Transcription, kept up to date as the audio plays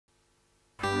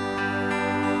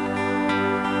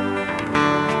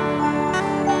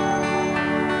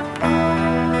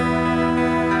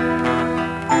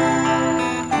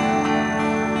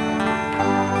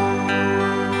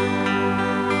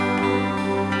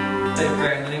say a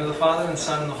prayer. In the name of the Father, and the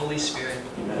Son, and the Holy Spirit.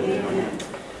 Amen.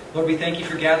 Lord, we thank you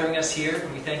for gathering us here,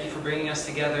 and we thank you for bringing us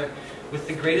together with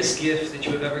the greatest gift that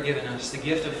you have ever given us, the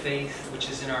gift of faith which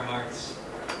is in our hearts.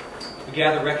 We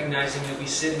gather recognizing that we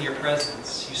sit in your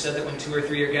presence. You said that when 2 or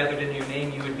 3 are gathered in your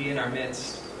name, you would be in our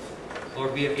midst.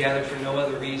 Lord, we have gathered for no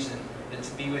other reason than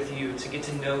to be with you, to get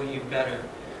to know you better,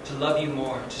 to love you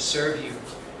more, to serve you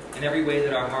in every way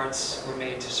that our hearts were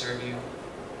made to serve you.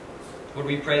 Lord,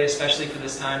 we pray especially for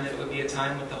this time that it would be a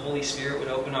time when the Holy Spirit would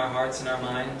open our hearts and our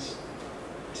minds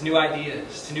to new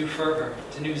ideas, to new fervor,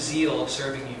 to new zeal of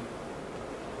serving you.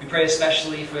 We pray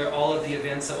especially for all of the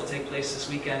events that will take place this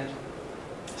weekend,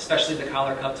 especially the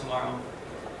Collar Cup tomorrow.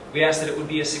 We ask that it would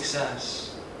be a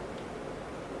success.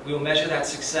 We will measure that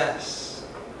success,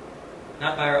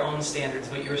 not by our own standards,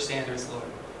 but your standards, Lord.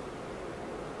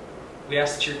 We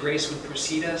ask that your grace would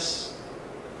precede us,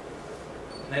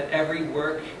 that every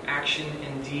work, action,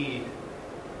 and deed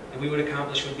that we would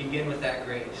accomplish would begin with that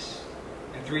grace.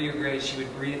 And through your grace, you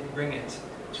would bring it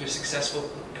to a successful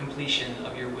completion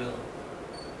of your will.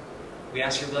 We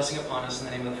ask your blessing upon us in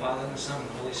the name of the Father, and the Son, and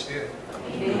the Holy Spirit.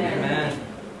 Amen.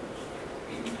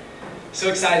 Amen. So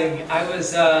exciting. I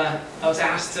was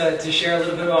asked to share a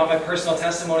little bit about my personal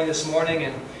testimony this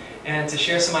morning and to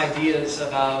share some ideas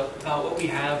about what we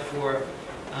have for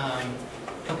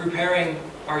preparing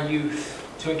our youth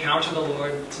to encounter the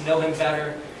Lord, to know Him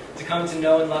better, to come to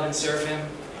know and love and serve Him.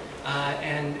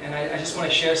 And I just want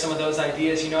to share some of those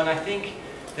ideas, and I think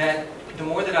that the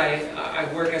more that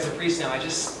I work as a priest now, I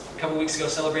just a couple weeks ago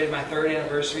celebrated my 3rd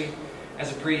anniversary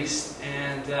as a priest,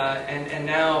 and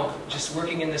now just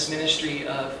working in this ministry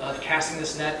of casting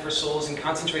this net for souls and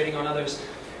concentrating on others.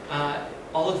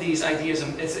 All of these ideas,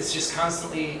 it's just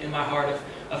constantly in my heart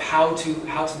of how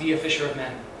to be a fisher of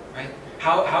men, right?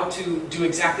 How to do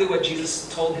exactly what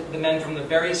Jesus told the men from the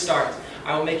very start.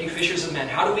 I will make you fishers of men.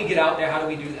 How do we get out there? How do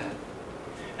we do that?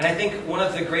 And I think one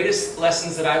of the greatest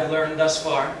lessons that I've learned thus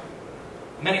far,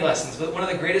 many lessons, but one of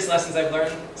the greatest lessons I've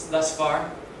learned thus far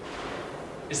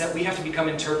is that we have to become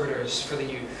interpreters for the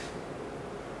youth.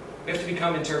 We have to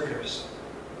become interpreters.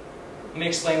 Let me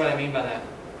explain what I mean by that.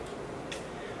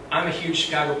 I'm a huge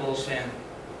Chicago Bulls fan.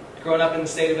 Growing up in the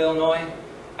state of Illinois,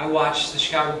 I watched the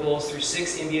Chicago Bulls through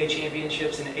 6 NBA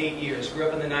championships in 8 years. Grew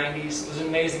up in the 90s. It was an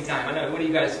amazing time. I know, what are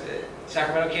you guys,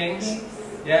 Sacramento Kings?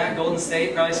 Yeah, Golden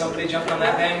State. Probably somebody jumped on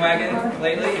that bandwagon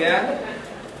lately, yeah?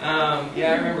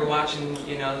 Yeah, I remember watching,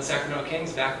 the Sacramento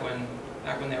Kings back when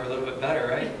they were a little bit better,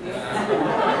 right?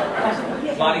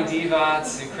 Vlade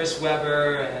Divac and Chris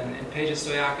Webber and Peja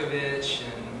Stojakovic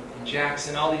and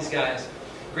Jackson, all these guys.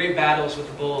 Great battles with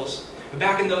the Bulls. But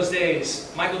back in those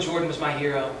days, Michael Jordan was my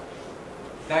hero.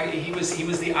 He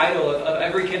was the idol of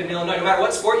every kid in Illinois, no matter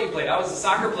what sport you played. I was a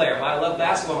soccer player, but I loved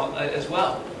basketball as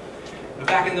well. But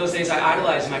back in those days, I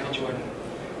idolized Michael Jordan,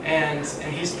 and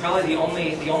he's probably the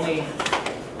only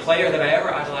player that I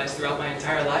ever idolized throughout my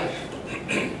entire life.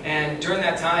 And during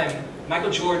that time,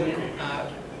 Michael Jordan,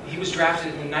 he was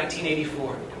drafted in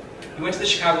 1984. He went to the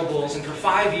Chicago Bulls, and for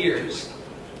 5 years,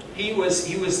 he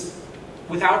was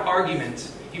without argument,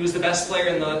 he was the best player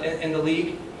in the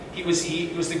league. He was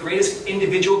the greatest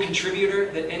individual contributor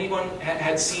that anyone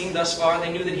had seen thus far.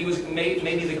 They knew that he was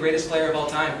maybe the greatest player of all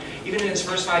time, even in his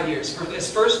first 5 years. For his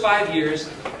first 5 years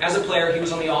as a player, he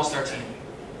was on the All-Star team.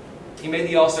 He made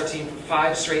the All-Star team for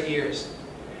 5 straight years.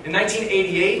 In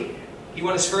 1988, he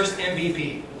won his first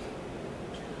MVP.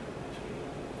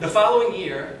 The following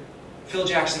year, Phil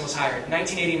Jackson was hired,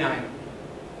 1989.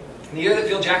 In the year that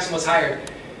Phil Jackson was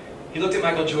hired, he looked at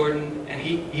Michael Jordan, and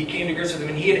he came to grips with him,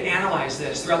 and he had analyzed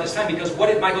this throughout this time, because what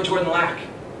did Michael Jordan lack?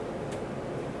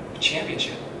 A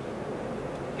championship.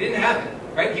 He didn't have it,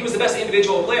 right? He was the best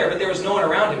individual player, but there was no one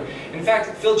around him. In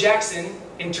fact, Phil Jackson,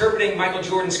 interpreting Michael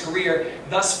Jordan's career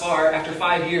thus far after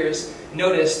 5 years,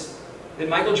 noticed that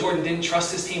Michael Jordan didn't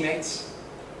trust his teammates.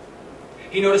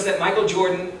 He noticed that Michael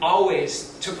Jordan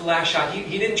always took the last shot.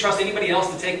 He didn't trust anybody else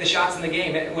to take the shots in the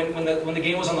game when the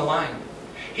game was on the line.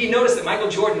 He noticed that Michael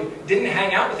Jordan didn't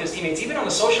hang out with his teammates, even on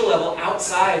a social level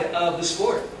outside of the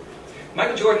sport.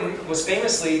 Michael Jordan was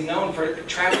famously known for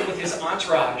traveling with his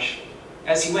entourage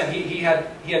as he went. He had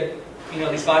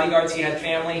these bodyguards, he had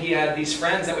family, he had these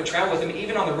friends that would travel with him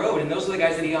even on the road, and those were the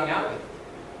guys that he hung out with.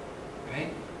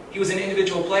 Right? He was an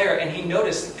individual player, and he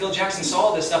noticed, Phil Jackson saw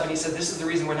all this stuff, and he said, this is the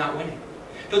reason we're not winning.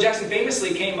 Phil Jackson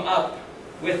famously came up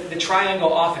with the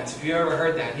triangle offense, if you've ever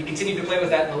heard that. He continued to play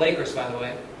with that in the Lakers, by the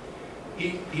way.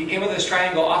 He came with this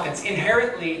triangle offense.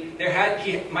 Inherently,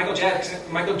 Michael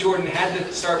Jordan had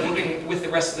to start working with the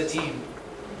rest of the team.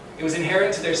 It was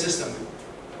inherent to their system.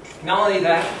 Not only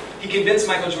that, he convinced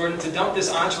Michael Jordan to dump this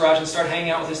entourage and start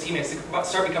hanging out with his teammates, to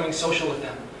start becoming social with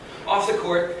them. Off the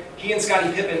court, he and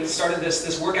Scottie Pippen started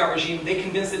this workout regime. They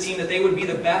convinced the team that they would be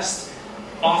the best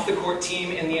off-the-court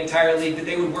team in the entire league, that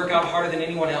they would work out harder than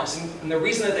anyone else. And the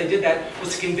reason that they did that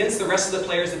was to convince the rest of the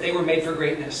players that they were made for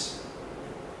greatness.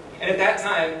 And at that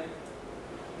time,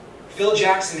 Phil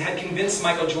Jackson had convinced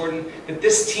Michael Jordan that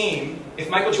this team, if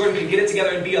Michael Jordan could get it together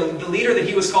and be the leader that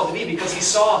he was called to be, because he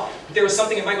saw that there was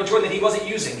something in Michael Jordan that he wasn't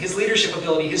using, his leadership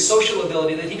ability, his social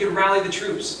ability, that he could rally the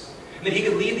troops, and that he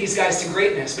could lead these guys to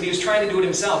greatness, but he was trying to do it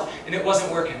himself, and it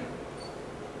wasn't working.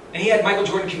 And he had Michael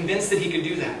Jordan convinced that he could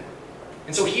do that.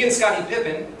 And so he and Scottie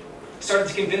Pippen started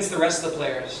to convince the rest of the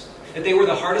players that they were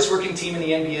the hardest working team in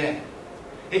the NBA.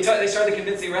 They started to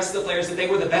convince the rest of the players that they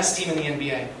were the best team in the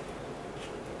NBA.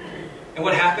 And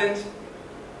what happened?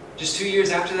 Just 2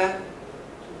 years after that,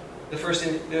 the first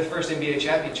NBA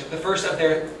championship, the first of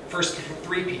their first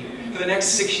three-peat. For the next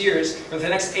 6 years, or the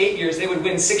next 8 years, they would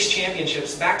win 6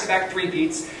 championships, back-to-back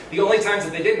three-peats. The only times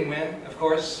that they didn't win, of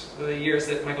course, were the years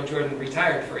that Michael Jordan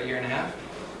retired for a year and a half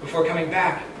before coming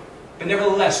back. But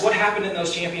nevertheless, what happened in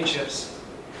those championships?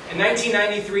 In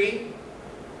 1993,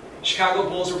 Chicago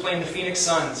Bulls were playing the Phoenix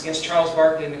Suns against Charles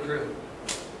Barkley and the crew.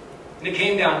 And it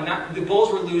came down, the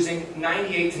Bulls were losing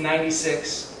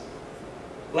 98-96.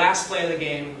 Last play of the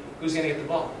game, who's going to get the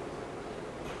ball?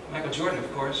 Michael Jordan,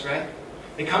 of course, right?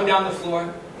 They come down the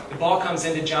floor, the ball comes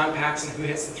into John Paxson, who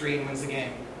hits the three and wins the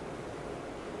game.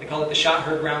 They call it the shot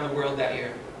heard around the world that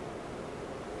year.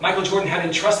 Michael Jordan had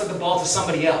entrusted the ball to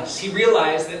somebody else. He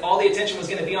realized that all the attention was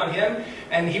going to be on him,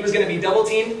 and he was going to be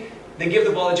double-teamed. They give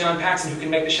the ball to John Paxson, who can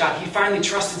make the shot. He finally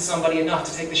trusted somebody enough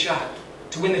to take the shot,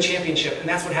 to win the championship, and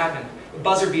that's what happened. A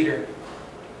buzzer beater.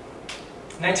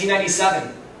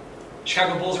 1997,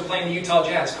 Chicago Bulls are playing the Utah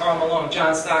Jazz. Karl Malone,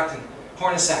 John Stockton,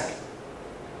 Hornacek.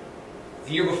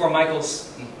 The year before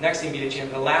Michael's next NBA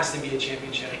championship, the last NBA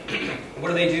championship.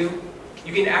 What do?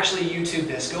 You can actually YouTube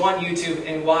this. Go on YouTube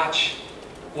and watch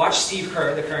Steve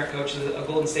Kerr, the current coach of the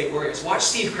Golden State Warriors. Watch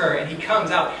Steve Kerr, and he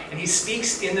comes out, and he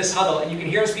speaks in this huddle, and you can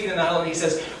hear him speaking in the huddle, and he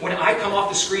says, "When I come off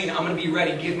the screen, I'm going to be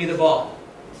ready. Give me the ball."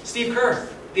 Steve Kerr,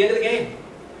 at the end of the game.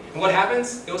 And what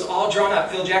happens? It was all drawn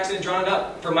up. Phil Jackson had drawn it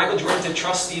up for Michael Jordan to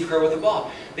trust Steve Kerr with the ball.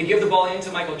 They give the ball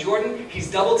into Michael Jordan. He's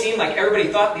double-teamed like everybody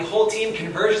thought. The whole team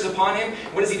converges upon him.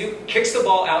 What does he do? Kicks the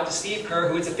ball out to Steve Kerr,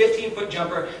 who hits a 15-foot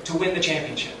jumper to win the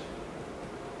championship.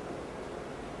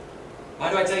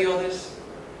 Why do I tell you all this?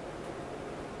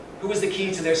 Who was the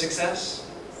key to their success?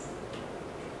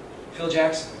 Phil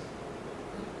Jackson.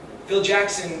 Phil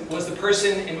Jackson was the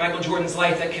person in Michael Jordan's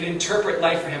life that could interpret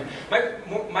life for him.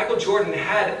 Michael Jordan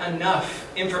had enough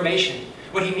information.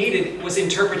 What he needed was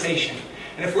interpretation.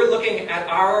 And if we're looking at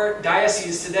our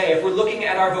diocese today, if we're looking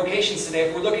at our vocations today,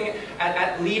 if we're looking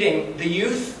at leading the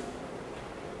youth,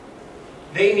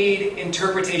 they need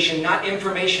interpretation, not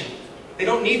information. They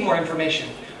don't need more information.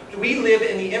 We live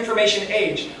in the information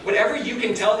age. Whatever you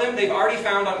can tell them, they've already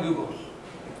found on Google.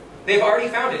 They've already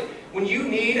found it. When you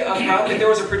need a problem, if there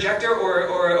was a projector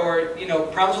or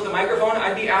problems with the microphone,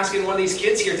 I'd be asking one of these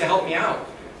kids here to help me out.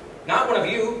 Not one of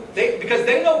you, because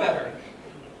they know better.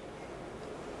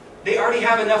 They already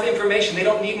have enough information. They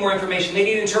don't need more information. They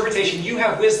need interpretation. You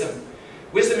have wisdom.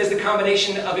 Wisdom is the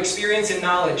combination of experience and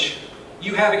knowledge.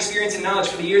 You have experience and knowledge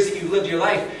for the years that you've lived your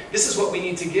life. This is what we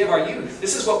need to give our youth.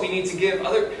 This is what we need to give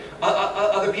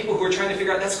other people who are trying to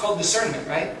figure out. That's called discernment,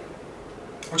 right?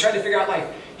 We're trying to figure out life.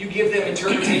 You give them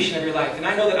interpretation of your life. And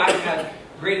I know that I've had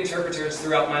great interpreters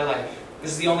throughout my life.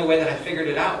 This is the only way that I figured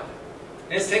it out.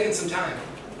 And it's taken some time.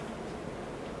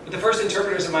 But the first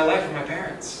interpreters of my life were my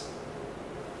parents.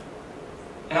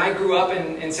 And I grew up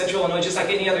in Central Illinois just like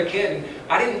any other kid. And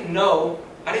I didn't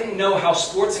know how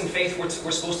sports and faith were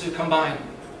supposed to combine.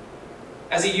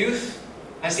 As a youth,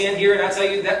 I stand here and I tell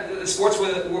you that the sports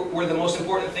were the most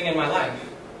important thing in my life.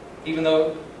 Even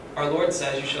though our Lord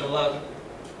says you should love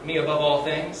me above all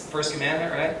things, the first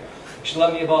commandment, right? You should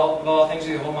love me above all things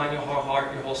with your whole mind, your whole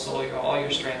heart, your whole soul, all your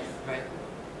strength, right?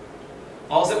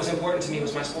 All that was important to me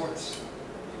was my sports.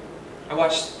 I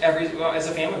watched as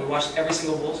a family, we watched every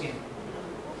single Bulls game.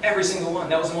 Every single one.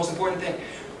 That was the most important thing.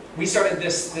 We started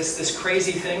this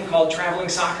crazy thing called traveling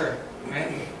soccer,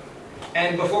 right?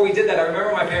 And before we did that, I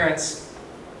remember my parents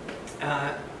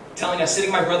telling us,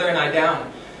 sitting my brother and I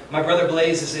down. My brother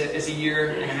Blaze is a year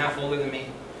and a half older than me.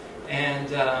 And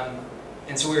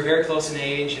so we were very close in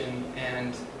age,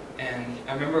 and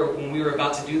I remember when we were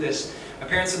about to do this, my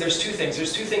parents said there's two things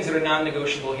that are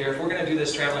non-negotiable here if we're going to do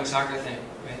this traveling soccer thing,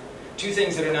 right? Two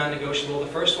things that are non-negotiable. The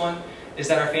first one is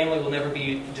that our family will never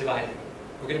be divided.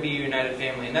 We're going to be a united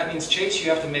family, and that means, Chase, you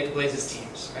have to make Blaze's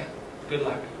teams, right? Good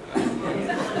luck.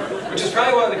 which is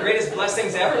probably one of the greatest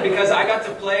blessings ever because I got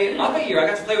to play up a year. I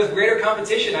got to play with greater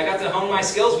competition. I got to hone my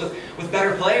skills with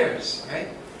better players, right?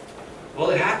 Well,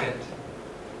 it happened.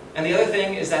 And the other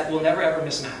thing is that we'll never ever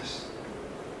miss Mass.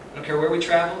 I don't care where we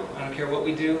travel. I don't care what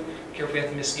we do. I don't care if we have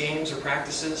to miss games or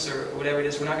practices or whatever it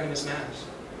is. We're not going to miss Mass.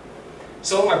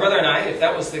 So my brother and I, if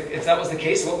that was the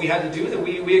case, what we had to do, that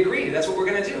we agreed. That's what we're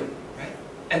going to do, right?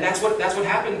 And that's what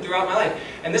happened throughout my life.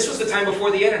 And this was the time before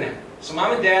the internet. So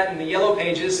mom and dad in the yellow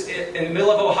pages in the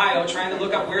middle of Ohio trying to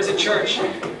look up where's a church,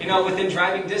 within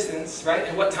driving distance, right?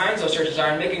 And what times those churches are,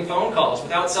 and making phone calls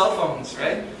without cell phones,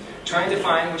 right? Trying to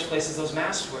find which places those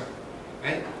Masses were,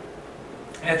 right?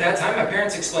 And at that time, my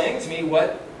parents explained to me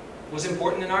what was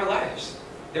important in our lives.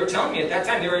 They were telling me at that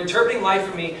time, they were interpreting life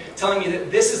for me, telling me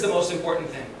that this is the most important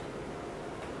thing.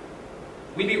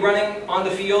 We'd be running on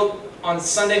the field on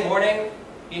Sunday morning,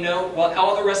 while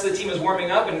all the rest of the team is warming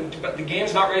up, but the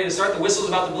game's about ready to start, the whistle's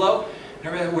about to blow, and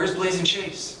everybody, where's Blaze and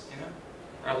Chase?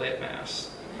 Probably at Mass.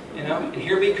 And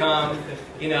here we come,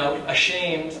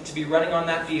 ashamed to be running on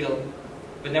that field,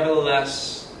 but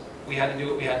nevertheless, we had to do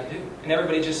what we had to do. And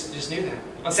everybody just knew that.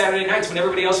 On Saturday nights, when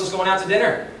everybody else was going out to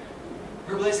dinner,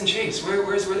 where are Blaze and Chase? Where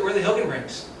are the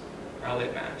Hilgenbrincks? Probably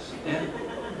at Mass. Yeah?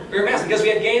 We were at Mass because we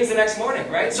had games the next morning,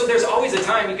 right? So there's always a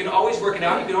time. You can always work it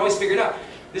out. You can always figure it out.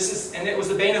 And it was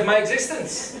the bane of my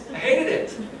existence. I hated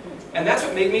it. And that's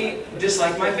what made me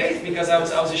dislike my faith, because I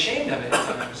was ashamed of it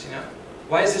at times,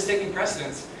 Why is this taking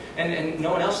precedence? And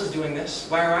no one else is doing this.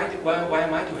 Why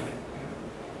am I doing it?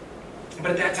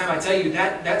 But at that time, I tell you,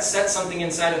 that set something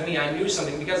inside of me. I knew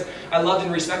something, because I loved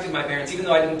and respected my parents. Even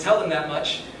though I didn't tell them that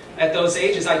much at those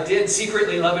ages, I did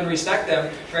secretly love and respect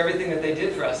them for everything that they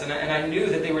did for us. And I knew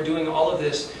that they were doing all of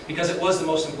this because it was the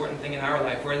most important thing in our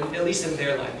life, or at least in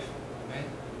their life. Right?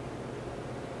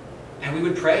 And we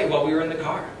would pray while we were in the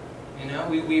car.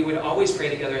 We would always pray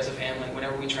together as a family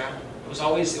whenever we traveled. It was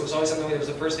always something that was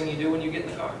the first thing you do when you get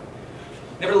in the car.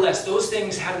 Nevertheless, those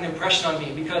things had an impression on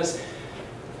me, because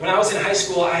when I was in high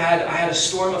school, I had a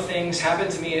storm of things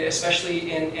happen to me,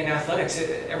 especially in athletics.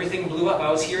 Everything blew up. I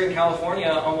was here in California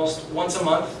almost once a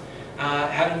month,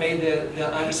 having made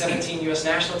the under-17 U.S.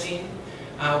 national team.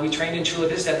 We trained in Chula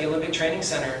Vista at the Olympic Training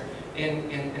Center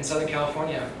in Southern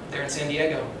California, there in San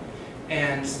Diego.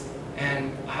 And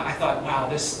I thought, wow,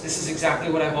 this is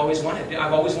exactly what I've always wanted.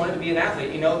 I've always wanted to be an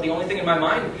athlete. The only thing in my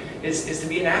mind is to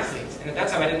be an athlete. And at that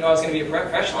time, I didn't know I was going to be a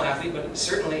professional athlete, but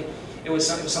certainly it was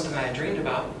something that I had dreamed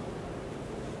about.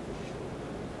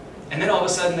 And then all of a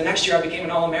sudden, the next year, I became an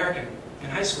All-American in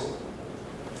high school.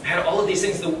 I had all of these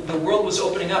things. The world was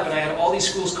opening up, and I had all these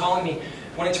schools calling me,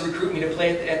 wanting to recruit me to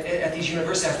play at these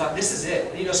universities. I thought, this is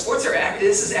it. Sports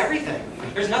this is everything.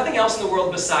 There's nothing else in the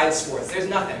world besides sports. There's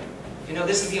nothing.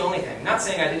 This is the only thing. Not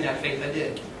saying I didn't have faith. I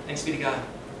did. Thanks be to God.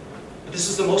 But this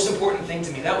was the most important thing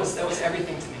to me. That was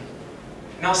everything to me.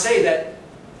 And I'll say that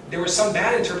there were some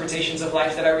bad interpretations of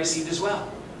life that I received as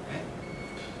well.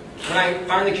 Right? When I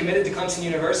finally committed to Clemson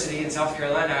University in South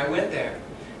Carolina, I went there.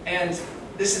 And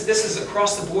this is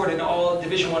across the board in all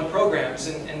Division I programs,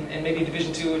 and maybe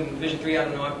Division II and Division III, I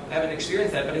don't know, I haven't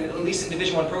experienced that, but at least in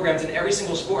Division I programs, in every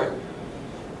single sport,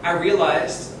 I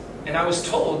realized, and I was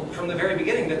told from the very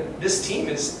beginning, that this team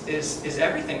is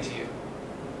everything to you.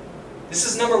 This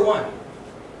is number one.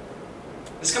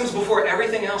 This comes before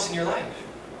everything else in your life.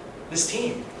 This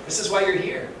team. This is why you're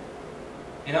here.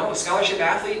 A scholarship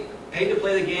athlete, paid to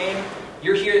play the game,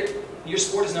 you're here, your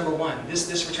sport is number one.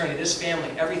 This fraternity, this family,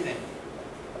 everything.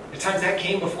 At times that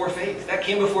came before faith. That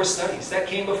came before studies. That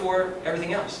came before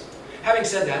everything else. Having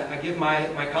said that, I give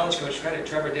my college coach credit,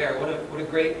 Trevor Dare. What a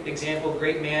great example,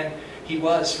 great man he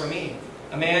was for me.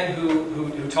 A man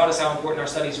who taught us how important our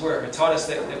studies were. It taught us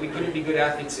that we couldn't be good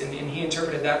athletes, and he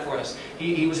interpreted that for us.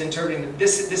 He was interpreting that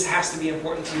this has to be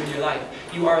important to you in your life.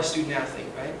 You are a student athlete,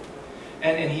 right?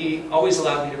 And he always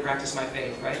allowed me to practice my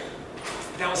faith, right?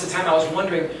 That was the time I was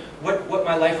wondering what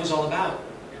my life was all about.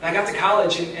 And I got to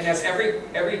college, and as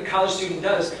every college student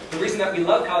does, the reason that we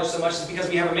love college so much is because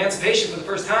we have emancipation for the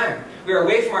first time. We are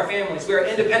away from our families. We are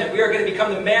independent. We are going to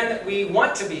become the man that we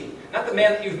want to be, not the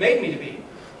man that you've made me to be.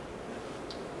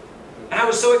 And I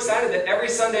was so excited that every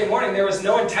Sunday morning there was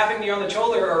no one tapping me on the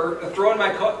shoulder or throwing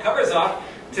my covers off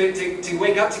to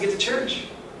wake up to get to church.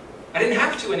 I didn't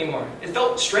have to anymore. It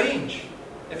felt strange.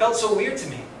 It felt so weird to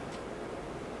me.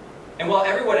 And while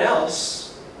everyone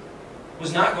else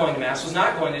was not going to Mass, was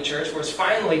not going to church, was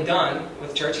finally done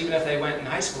with church, even if they went in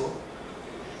high school,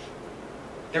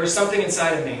 there was something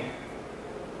inside of me.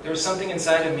 There was something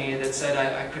inside of me that said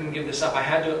I couldn't give this up. I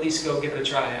had to at least go give it a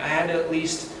try. I had to at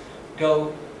least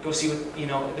go see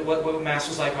what Mass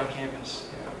was like on campus.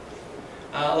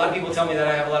 A lot of people tell me that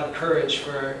I have a lot of courage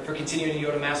for continuing to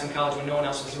go to Mass in college when no one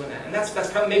else was doing that. And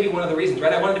that's probably maybe one of the reasons,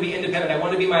 right? I wanted to be independent. I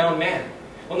wanted to be my own man.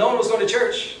 Well, no one was going to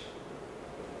church.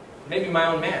 Maybe my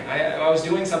own man. I was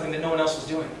doing something that no one else was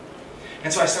doing.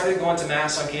 And so I started going to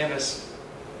Mass on campus.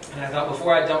 And I thought,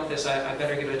 before I dump this, I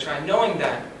better give it a try. Knowing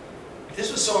that, if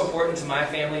this was so important to my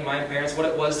family, my parents, what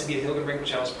it was to be at Hilgenbrinck,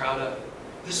 which I was proud of,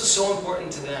 if this was so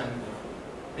important to them,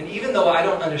 and even though I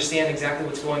don't understand exactly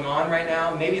what's going on right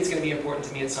now, maybe it's going to be important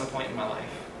to me at some point in my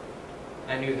life.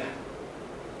 I knew that.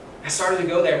 I started to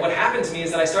go there. What happened to me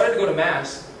is that I started to go to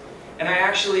Mass, and I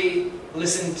actually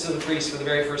listened to the priest for the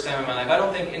very first time in my life. I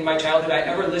don't think in my childhood I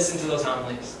ever listened to those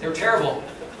homilies. They were terrible.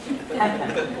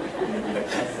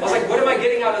 I was like, what am I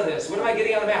getting out of this? What am I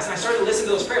getting out of Mass? And I started to listen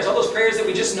to those prayers. All those prayers that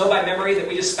we just know by memory, that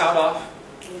we just spout off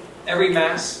every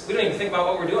Mass. We don't even think about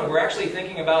what we're doing. We're actually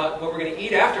thinking about what we're going to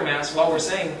eat after Mass while we're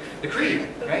saying the creed,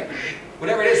 right?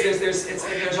 Whatever it is,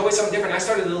 there's always something different. I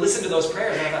started to listen to those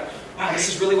prayers, and I thought, wow,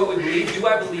 this is really what we believe? Do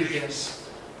I believe this?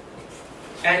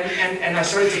 And I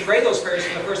started to pray those prayers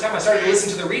for the first time. I started to listen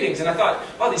to the readings, and I thought,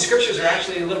 wow, these scriptures are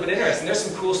actually a little bit interesting. There's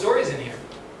some cool stories in here.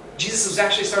 Jesus was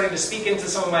actually starting to speak into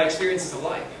some of my experiences of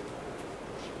life.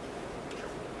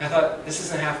 And I thought, this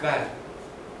isn't half bad.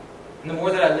 And the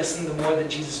more that I listened, the more that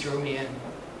Jesus drew me in.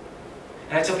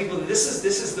 And I tell people that this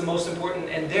is the most important,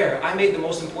 and I made the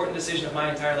most important decision of my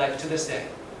entire life to this day.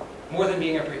 More than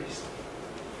being a priest.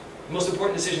 The most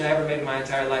important decision I ever made in my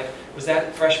entire life was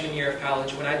that freshman year of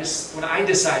college when I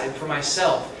decided for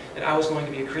myself that I was going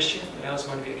to be a Christian, that I was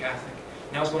going to be a Catholic,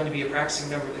 and I was going to be a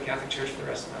practicing member of the Catholic Church for the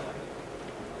rest of my life.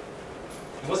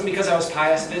 It wasn't because I was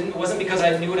pious. It wasn't because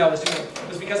I knew what I was doing. It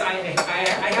was because I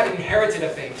had inherited a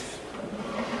faith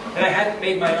that I hadn't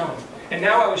made my own. And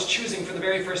now I was choosing for the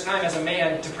very first time as a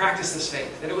man to practice this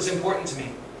faith, that it was important to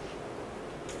me.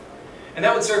 And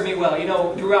that would serve me well. You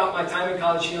know, throughout my time in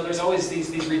college, you know, there's always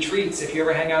these retreats. If you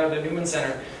ever hang out at a Newman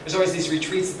Center, there's always these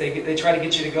retreats that they try to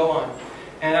get you to go on.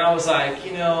 And I was like,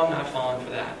 you know, I'm not falling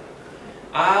for that.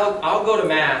 I'll go to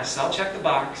Mass. I'll check the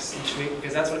box each week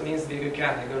because that's what it means to be a good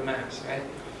Catholic, go to Mass, right?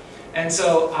 And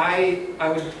so I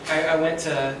went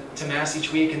to Mass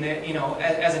each week, and then, you know,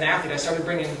 as an athlete, I started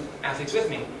bringing athletes with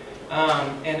me,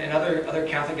 and other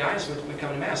Catholic guys would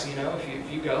come to Mass. You know,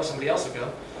 if you go, somebody else would go,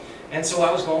 and so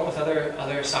I was going with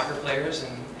other soccer players,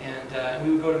 and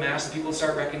we would go to Mass, and people would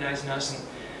start recognizing us,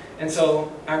 and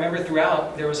so I remember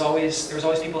throughout there was always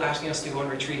people asking us to go on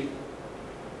retreat.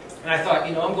 And I thought,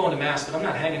 you know, I'm going to Mass, but I'm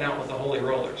not hanging out with the holy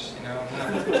rollers, you know.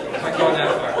 I'm not going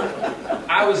that far.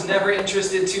 I was never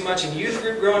interested too much in youth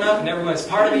group growing up. Never was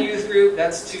part of a youth group.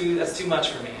 That's too much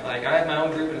for me. Like, I have my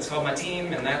own group, and it's called my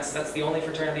team, and that's the only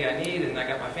fraternity I need, and I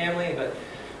got my family, but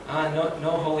no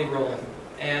holy rolling.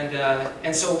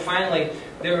 And so finally,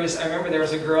 I remember there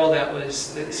was a girl that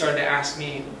started to ask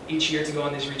me each year to go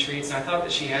on these retreats, and I thought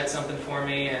that she had something for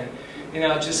me, and you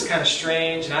know, just kind of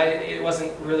strange, and it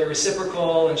wasn't really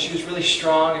reciprocal, and she was really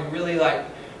strong and really like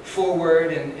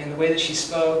forward in the way that she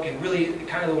spoke, and really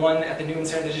kind of the one at the Newman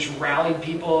Center that just rallied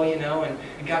people, you know, and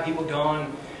got people going.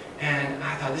 And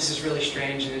I thought, this is really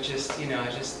strange, and it just, you know,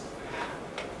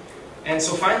 and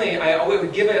so finally I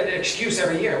would give an excuse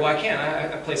every year. Well, I can't.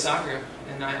 I play soccer,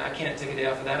 and I can't take a day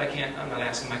off of that. I'm not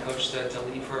asking my coach to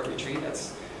leave for a retreat.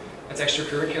 That's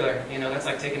extracurricular, you know. That's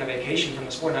like taking a vacation from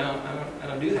the sport. And I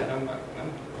don't do that.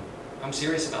 I'm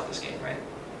serious about this game, right?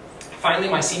 Finally,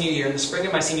 my senior year, in the spring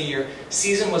of my senior year,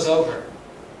 season was over.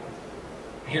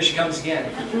 And here she comes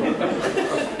again.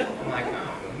 I'm like,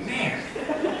 oh man,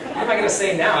 what am I going to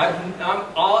say now? I'm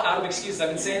all out of excuses. I've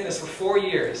been saying this for 4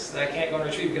 years that I can't go on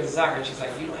retreat because of soccer. And she's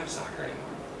like, you don't have soccer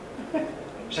anymore.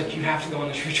 She's like, you have to go on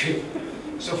this retreat.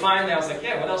 So finally, I was like,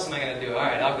 yeah, what else am I going to do? All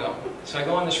right, I'll go. So I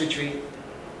go on this retreat.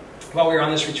 While we were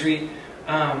on this retreat,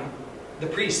 the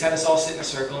priest had us all sit in a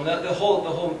circle, and the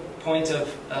whole point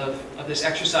of this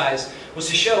exercise was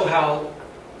to show how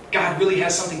God really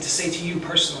has something to say to you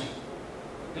personally.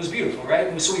 It was beautiful, right?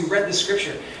 And so we read the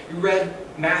scripture. We read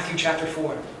Matthew chapter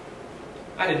 4.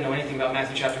 I didn't know anything about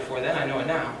Matthew chapter 4 then. I know it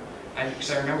now,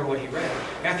 because I remember what he read.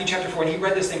 Matthew chapter 4, and he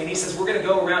read this thing, and he says, we're going to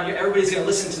go around here. Everybody's going to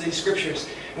listen to these scriptures.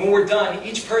 And when we're done,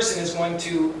 each person is going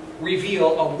to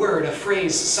reveal a word, a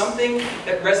phrase, something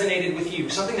that resonated with you,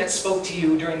 something that spoke to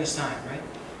you during this time, right?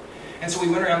 And so we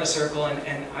went around the circle,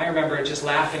 and I remember just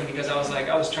laughing because I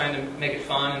was trying to make it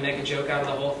fun and make a joke out of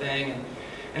the whole thing.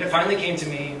 And it finally came to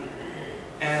me,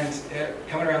 and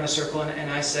coming around the circle, and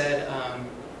I said,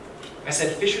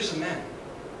 fishers of men.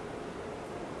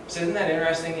 So isn't that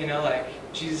interesting? You know, like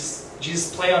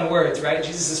Jesus play on words, right?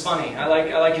 Jesus is funny. I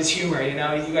like his humor. You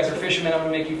know, you guys are fishermen. I'm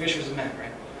going to make you fishers of men, right?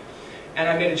 And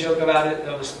I made a joke about it.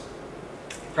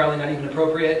 probably not even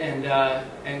appropriate, and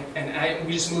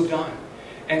we just moved on.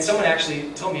 And someone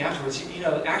actually told me afterwards,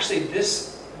 actually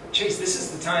Chase, this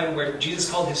is the time where Jesus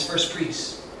called his first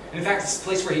priests. And in fact, it's the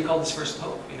place where he called his first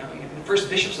pope, the first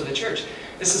bishops of the church.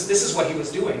 This is what he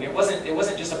was doing. It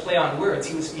wasn't just a play on words.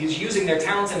 He was using their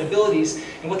talents and abilities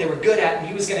and what they were good at, and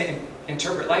he was going to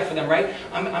interpret life for them, right?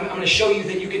 I'm going to show you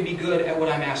that you can be good at what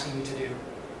I'm asking you to do.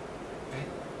 Right?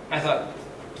 I thought,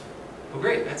 well,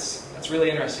 great, that's really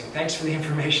interesting. Thanks for the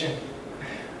information.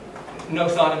 No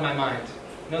thought in my mind.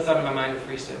 No thought in my mind of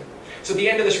priesthood. So at the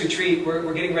end of this retreat,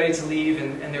 we're getting ready to leave,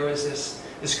 and there was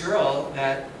this girl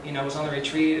that was on the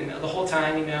retreat, and the whole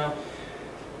time,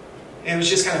 it was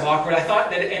just kind of awkward. I thought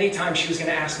that at any time she was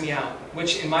going to ask me out,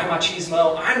 which in my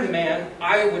machismo, I'm the man.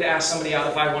 I would ask somebody out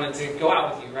if I wanted to go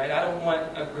out with you, right? I don't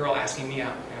want a girl asking me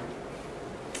out.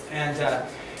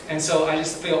 And so I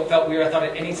just felt weird. I thought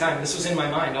at any time, this was in my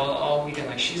mind all weekend,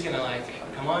 like she's going to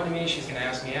come on to me, she's going to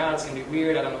ask me out, it's going to be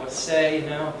weird, I don't know what to say,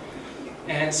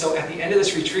 And so at the end of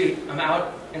this retreat, I'm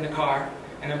out in the car,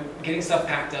 and I'm getting stuff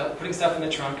packed up, putting stuff in the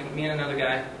trunk, and me and another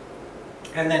guy.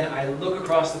 And then I look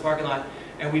across the parking lot,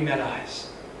 and we met eyes.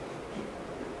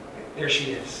 There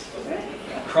she is,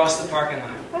 across the parking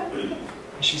lot.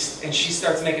 And she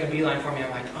starts making a beeline for me.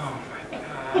 I'm like, oh my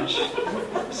gosh.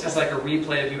 This is like a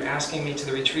replay of you asking me to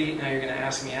the retreat, now you're going to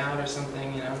ask me out or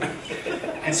something,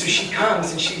 And so she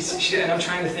comes, and I'm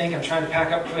trying to think, I'm trying to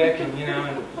pack up quick,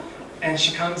 and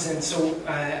she comes, and so,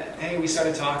 hey, we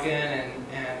started talking,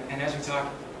 and as we talk,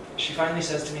 she finally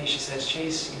says to me, she says,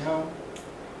 Chase,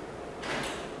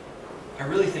 I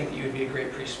really think that you would be a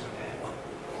great priest one day.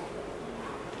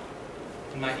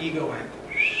 And my ego went.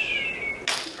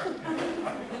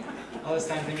 All this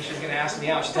time thinking she was going to ask me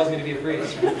out, she tells me to be a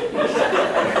priest.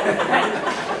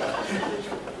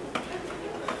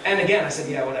 And again, I said,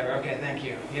 yeah, whatever, okay, thank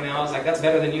you. I was like, that's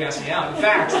better than you asked me out. In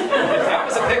fact, if that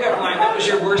was a pickup line, that was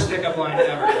your worst pickup line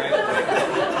ever,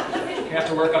 right? You have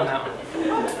to work on that one.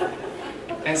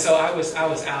 And so I was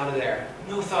out of there.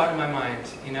 No thought in my mind,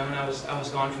 and I was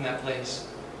gone from that place.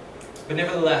 But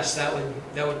nevertheless, that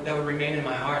would remain in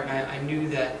my heart, and I knew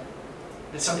that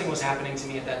something was happening to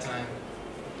me at that time.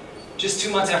 Just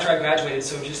 2 months after I graduated,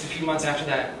 so just a few months after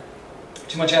that,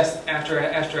 2 months after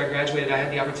I graduated, I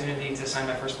had the opportunity to sign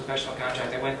my first professional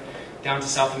contract. I went down to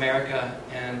South America,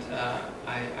 and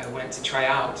I went to try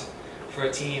out for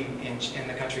a team in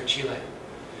the country of Chile.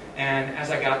 And as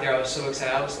I got there, I was so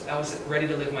excited. I was ready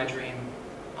to live my dream.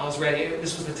 I was ready.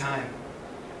 This was the time.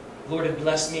 The Lord had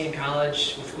blessed me in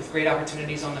college with great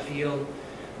opportunities on the field.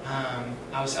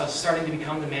 I was starting to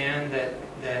become the man that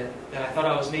I thought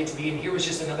I was made to be. And here was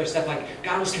just another step. Like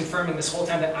God was confirming this whole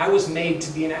time that I was made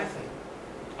to be an athlete.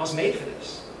 I was made for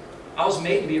this. I was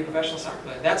made to be a professional soccer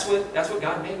player. That's what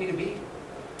God made me to be.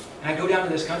 And I go down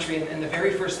to this country, and the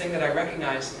very first thing that I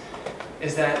recognize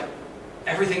is that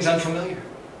everything's unfamiliar.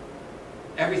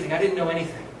 Everything. I didn't know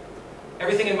anything.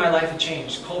 Everything in my life had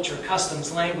changed. Culture,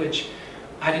 customs, language.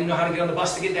 I didn't know how to get on the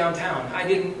bus to get downtown. I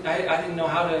didn't know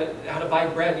how to buy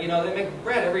bread. They make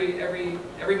bread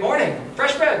every morning.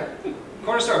 Fresh bread.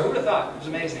 Corner store. Who would have thought? It was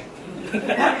amazing.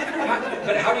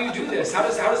 But how do you do this? How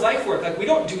does life work? Like, we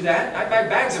don't do that. I buy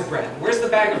bags of bread. Where's the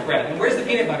bag of bread? And where's the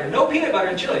peanut butter? No peanut butter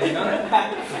in Chile. You know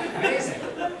that? Amazing.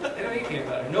 They don't eat peanut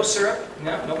butter. No syrup.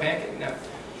 No pancake. No.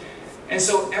 And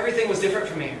so everything was different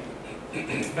for me.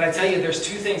 But I tell you, there's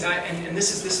two things, and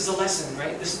this is a lesson,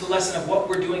 right? This is the lesson of what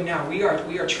we're doing now. We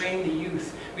are training the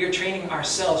youth. We are training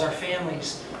ourselves, our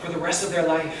families, for the rest of their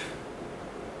life.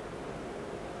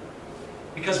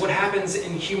 Because what happens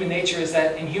in human nature is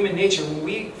that in human nature, when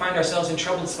we find ourselves in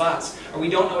troubled spots, or we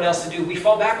don't know what else to do, we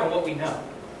fall back on what we know.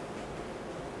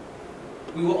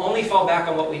 We will only fall back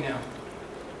on what we know.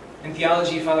 In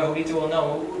theology, Father Jovito will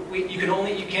know,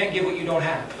 you can't give what you don't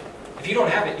have. If you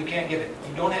don't have it, you can't give it.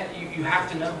 You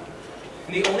have to know.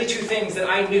 And the only two things that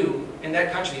I knew in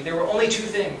that country, there were only two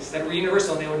things that were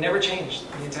universal, and they would never change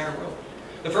in the entire world.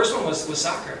 The first one was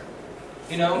soccer.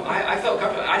 I felt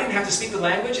comfortable. I didn't have to speak the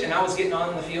language, and I was getting on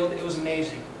in the field. It was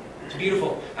amazing. It's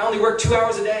beautiful. I only worked 2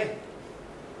 hours a day.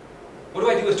 What do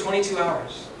I do with 22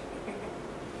 hours?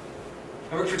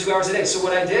 I worked for 2 hours a day. So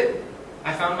what I did,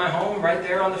 I found my home right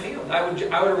there on the field. I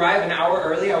would arrive an hour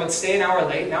early. I would stay an hour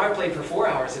late. Now I played for 4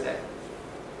 hours a day.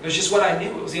 It was just what I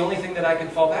knew. It was the only thing that I could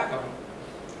fall back on.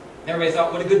 And everybody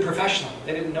thought, what a good professional.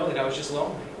 They didn't know that I was just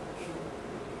lonely.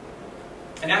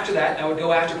 And after that, I would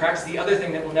go after practice. The other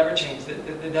thing that will never change,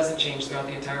 that doesn't change throughout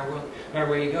the entire world, no matter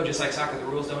where you go, just like soccer, the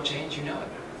rules don't change, you know it.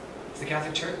 It's the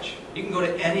Catholic Church. You can go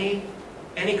to any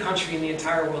Any country in the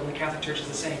entire world, and the Catholic Church is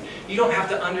the same. You don't have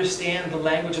to understand the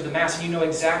language of the Mass, and you know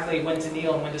exactly when to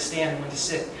kneel and when to stand and when to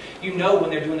sit. You know when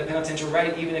they're doing the penitential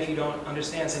rite, even if you don't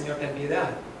understand Señor ten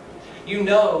piedad. You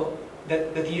know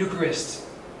that the Eucharist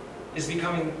is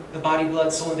becoming the body,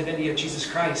 blood, soul, and divinity of Jesus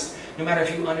Christ, no matter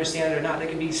if you understand it or not. They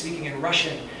can be speaking in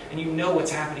Russian, and you know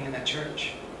what's happening in that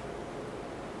church.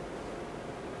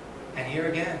 And here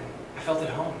again, I felt at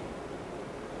home.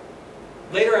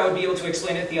 Later I would be able to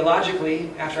explain it theologically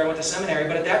after I went to seminary,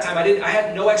 but at that time I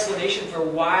had no explanation for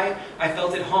why I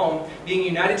felt at home being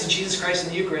united to Jesus Christ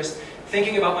in the Eucharist,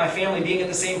 thinking about my family being at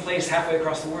the same place halfway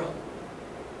across the world.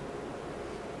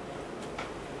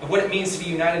 Of what it means to be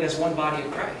united as one body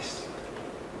of Christ.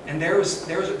 And there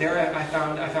I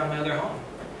found my other home.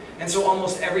 And so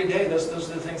almost every day, those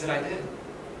are the things that I did.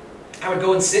 I would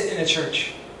go and sit in a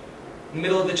church in the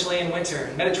middle of the Chilean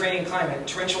winter, Mediterranean climate,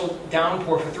 torrential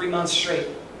downpour for 3 months straight,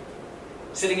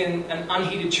 sitting in an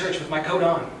unheated church with my coat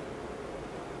on.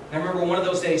 And I remember one of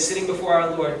those days sitting before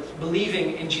our Lord,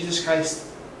 believing in Jesus Christ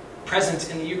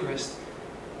present in the Eucharist,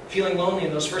 feeling lonely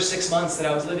in those first 6 months that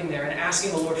I was living there, and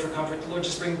asking the Lord for comfort. The Lord,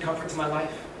 just bring comfort to my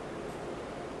life.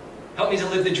 Help me to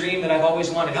live the dream that I've always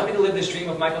wanted. Help me to live this dream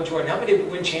of Michael Jordan. Help me to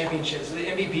win championships, the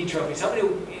MVP trophies. Help me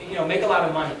to, make a lot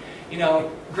of money.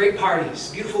 Great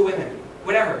parties, beautiful women,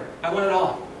 whatever. I want it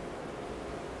all.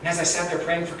 And as I sat there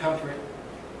praying for comfort,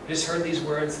 I just heard these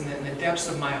words in the depths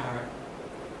of my heart.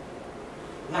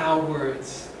 Loud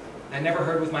words I never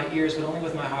heard with my ears, but only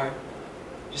with my heart.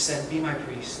 Just said, be my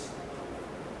priest.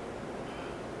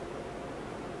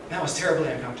 That was terribly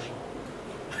uncomfortable.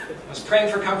 I was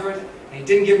praying for comfort, and He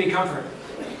didn't give me comfort.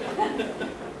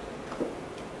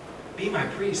 Be my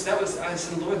priest. I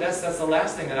said, Lord, that's the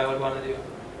last thing that I would want to do.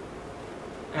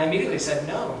 And I immediately said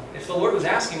no. If the Lord was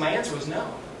asking, my answer was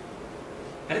no.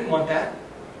 I didn't want that.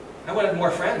 I wanted more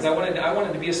friends. I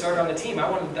wanted to be a starter on the team. I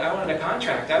wanted a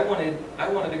contract. I wanted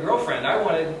a girlfriend. I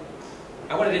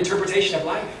wanted interpretation of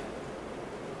life.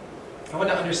 I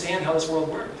wanted to understand how this world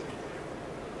worked.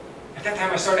 At that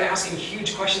time, I started asking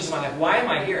huge questions in my life. Why am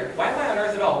I here? Why am I on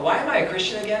earth at all? Why am I a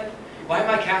Christian again? Why am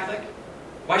I Catholic?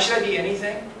 Why should I be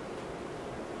anything?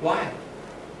 Why?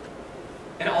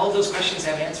 And all of those questions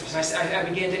have answers. And I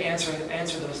began to answer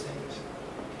those things.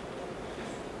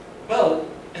 Well,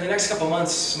 in the next couple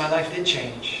months, my life did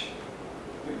change.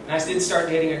 And I did start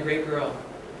dating a great girl.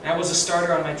 And I was a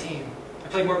starter on my team. I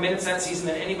played more minutes that season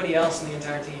than anybody else in the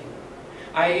entire team.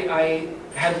 I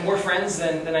had more friends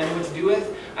than I knew what to do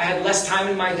with. I had less time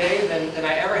in my day than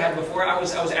I ever had before. I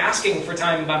was asking for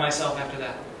time by myself after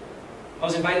that. I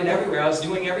was invited everywhere. I was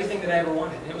doing everything that I ever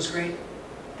wanted. And it was great.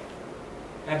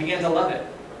 And I began to love it.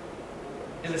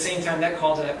 At the same time, that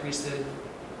call to that priesthood,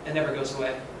 it never goes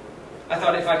away. I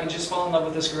thought if I could just fall in love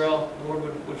with this girl, the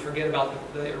Lord would forget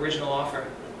about the original offer.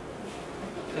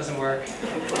 It doesn't work.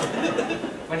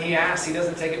 When He asks, He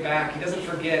doesn't take it back. He doesn't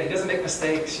forget. He doesn't make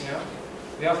mistakes,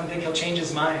 We often think He'll change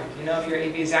His mind.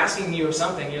 If He's asking you of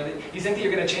something, you think that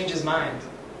you're going to change His mind.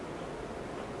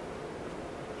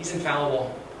 He's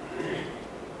infallible.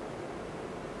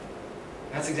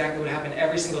 That's exactly what happened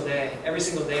every single day. Every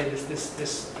single day,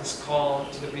 this call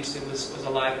to the priesthood was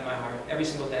alive in my heart. Every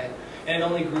single day. And it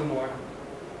only grew more.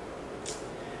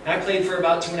 And I played for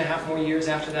about 2.5 more years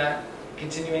after that,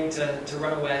 continuing to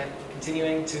run away,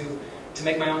 continuing to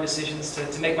make my own decisions,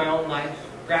 to make my own life,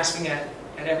 grasping at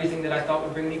everything that I thought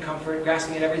would bring me comfort,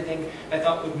 grasping at everything I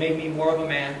thought would make me more of a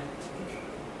man.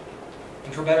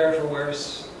 And for better or for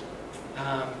worse,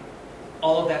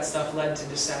 all of that stuff led to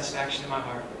dissatisfaction in my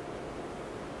heart.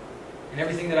 And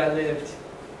everything that I lived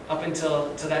up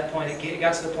until that point, it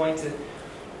got to the point that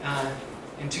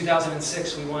in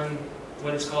 2006 we won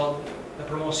what is called the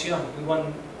promotion. We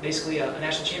won basically a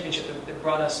national championship that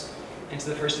brought us into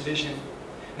the first division.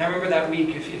 And I remember that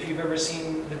week, if you've ever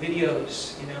seen the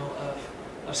videos,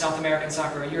 of South American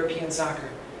soccer or European soccer,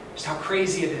 just how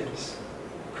crazy it is.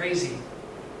 Crazy.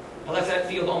 I left that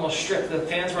field almost stripped. The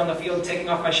fans were on the field taking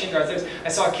off my shin guards. I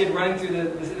saw a kid running through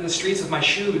the streets with my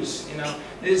shoes.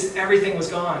 Everything was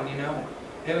gone.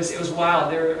 It was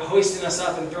wild. They were hoisting us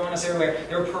up and throwing us everywhere.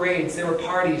 There were parades. There were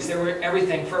parties. There were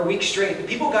everything for a week straight. The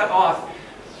people got off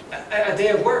a day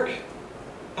of work.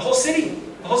 The whole city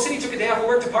took a day off of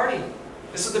work to party.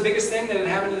 This was the biggest thing that had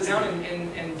happened to the town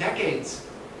in decades.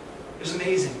 It was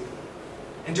amazing.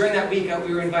 And during that week,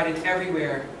 we were invited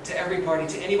everywhere, to every party,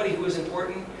 to anybody who was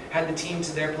important, had the team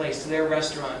to their place, to their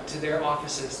restaurant, to their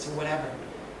offices, to whatever.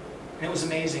 And it was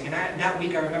amazing. And that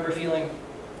week, I remember feeling,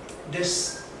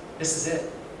 this is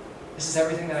it. This is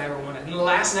everything that I ever wanted. And the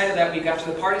last night of that week,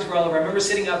 after the parties were all over, I remember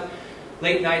sitting up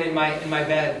late night in my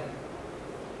bed,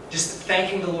 just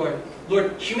thanking the Lord.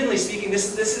 Lord, humanly speaking,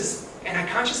 this And I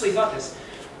consciously thought this.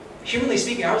 Humanly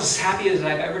speaking, I was as happy as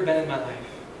I've ever been in my life.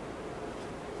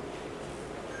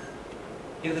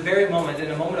 At the very moment, in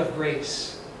a moment of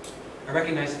grace, I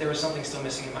recognized that there was something still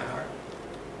missing in my heart.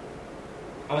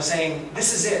 I was saying,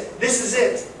 this is it, this is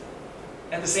it.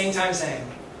 At the same time saying,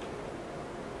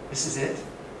 this is it.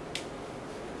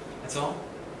 That's all.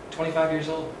 25 years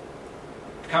old.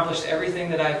 Accomplished everything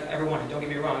that I've ever wanted. Don't get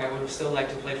me wrong, I would have still liked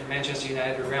to play for Manchester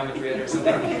United or Real Madrid or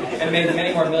something and made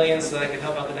many more millions so that I could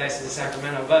help out the Diocese of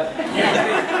Sacramento. But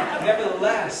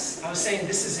nevertheless, I was saying,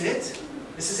 this is it.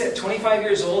 This is it. 25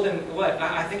 years old, and what?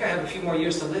 I think I have a few more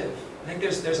years to live. I think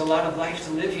there's a lot of life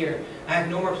to live here. I have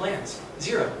no more plans.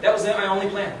 Zero. That was my only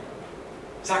plan.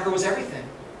 Soccer was everything.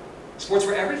 Sports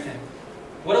were everything.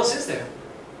 What else is there?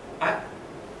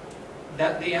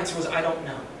 The answer was, I don't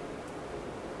know.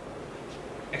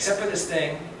 Except for this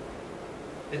thing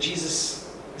that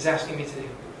Jesus is asking me to do.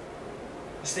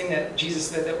 This thing that Jesus,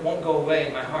 that won't go away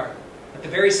in my heart. At the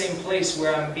very same place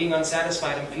where I'm being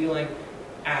unsatisfied, I'm feeling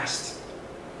asked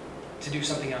to do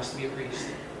something else, to be a priest.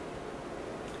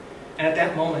 And at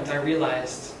that moment, I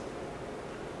realized,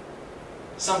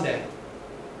 someday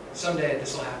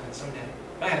this will happen, someday.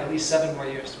 But I have at least 7 more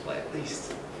years to play, at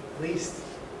least. At least.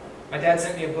 My dad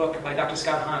sent me a book by Dr.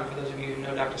 Scott Hahn, for those of you who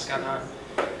know Dr. Scott Hahn.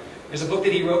 There's a book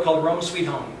that he wrote called Rome Sweet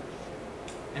Home.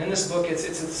 And in this book, it's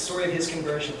a story of his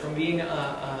conversion, from being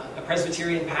a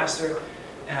Presbyterian pastor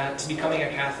to becoming a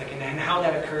Catholic, and how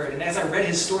that occurred. And as I read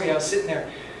his story, I was sitting there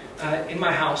in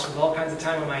my house with all kinds of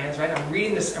time on my hands, right? I'm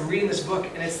reading this book,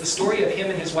 and it's the story of him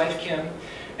and his wife Kim,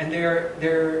 and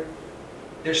they're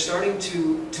starting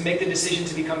to make the decision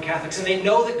to become Catholics, and they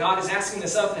know that God is asking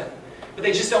this of them, but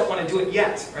they just don't want to do it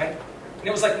yet, right? And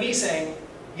it was like me saying,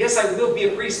 yes, I will be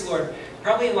a priest, Lord.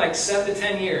 Probably in like 7 to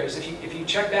 10 years. If you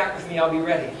check back with me, I'll be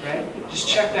ready, right? Just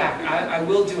check back. I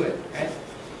will do it, right?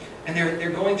 And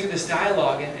they're going through this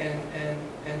dialogue,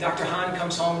 and Dr. Hahn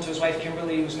comes home to his wife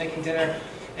Kimberly, who's making dinner,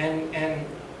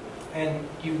 and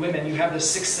you women, you have this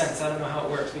sixth sense. I don't know how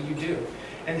it works, but you do.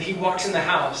 And he walks in the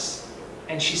house,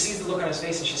 and she sees the look on his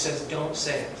face, and she says, "Don't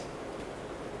say it."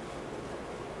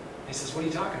 He says, "What are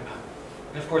you talking about?"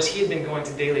 And of course, he had been going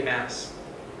to daily mass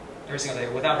every single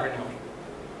day without her knowing.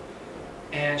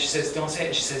 And she says, "Don't say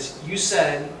it." She says, "You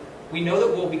said, we know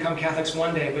that we'll become Catholics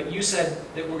one day, but you said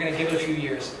that we're going to give it a few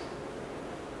years.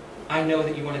 I know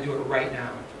that you want to do it right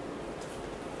now."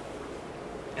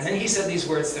 And then he said these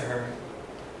words to her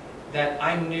that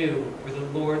I knew were the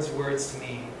Lord's words to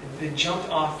me. They jumped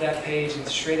off that page and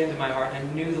straight into my heart, and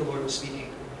I knew the Lord was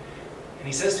speaking. And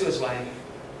he says to his wife,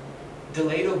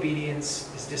 "Delayed obedience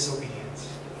is disobedience."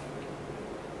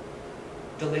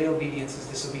 Delayed obedience is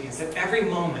disobedience. That every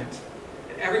moment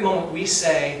we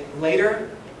say later.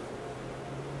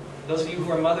 Those of you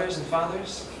who are mothers and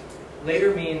fathers,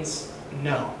 later means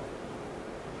no.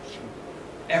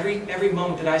 Every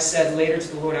moment that I said later to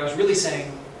the Lord, I was really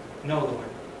saying, "No, Lord.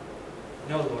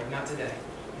 No, Lord, not today.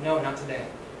 No, not today.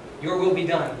 Your will be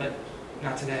done, but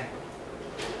not today.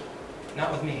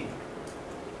 Not with me."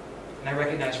 And I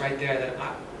recognized right there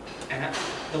that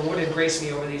the Lord had graced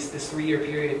me over this 3-year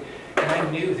period, and I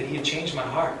knew that He had changed my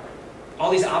heart. All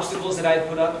these obstacles that I had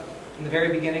put up in the very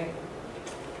beginning,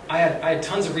 I had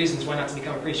tons of reasons why not to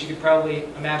become a priest. You could probably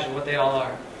imagine what they all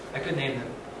are. I could name them.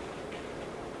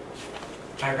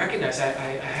 I recognized I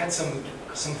had some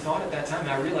thought at that time,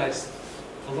 and I realized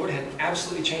the Lord had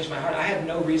absolutely changed my heart. I had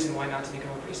no reason why not to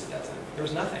become a priest at that time. There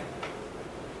was nothing.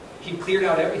 He cleared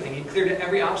out everything. He cleared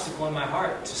every obstacle in my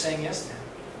heart to saying yes to Him.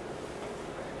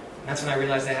 And that's when I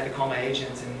realized I had to call my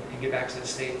agent and get back to the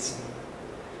States. And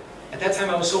at that time,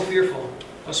 I was so fearful.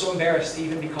 I was so embarrassed to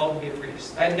even be called to be a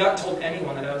priest. I had not told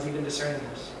anyone that I was even discerning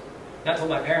this. Not told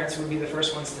my parents, who would be the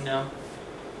first ones to know.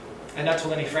 I had not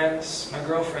told any friends. My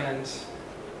girlfriend,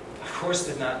 of course,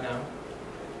 did not know.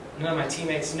 None of my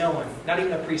teammates, no one. Not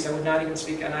even a priest. I would not even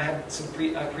speak. And I had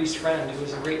a priest friend who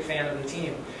was a great fan of the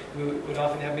team, who would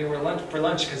often have me over for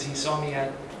lunch because he saw me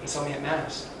at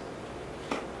Mass.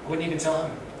 I wouldn't even tell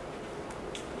him.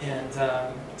 And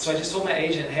so I just told my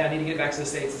agent, "Hey, I need to get back to the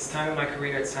States. It's time in my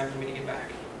career. It's time for me to get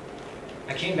back."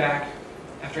 I came back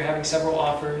after having several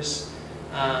offers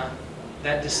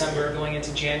that December, going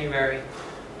into January.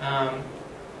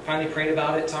 Finally prayed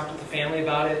about it, talked with the family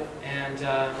about it, and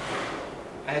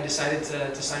I had decided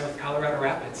to sign with Colorado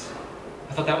Rapids.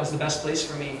 I thought that was the best place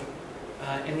for me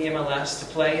in the MLS to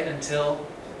play until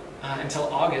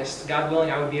August. God willing,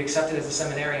 I would be accepted as a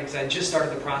seminarian because I had just started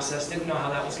the process, didn't know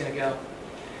how that was going to go.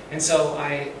 And so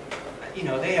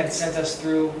they had sent us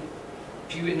through,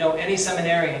 if you know any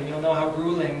seminarian, you'll know how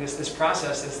grueling this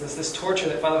process is, this torture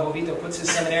that Father Jovito puts his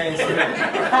seminarians through.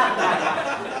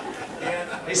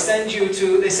 They send you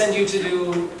to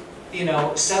do,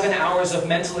 7 hours of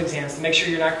mental exams to make sure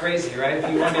you're not crazy, right? If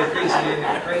you want to be crazy, you're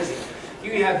not crazy.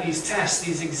 You have these tests,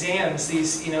 these exams,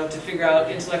 to figure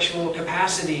out intellectual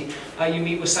capacity. You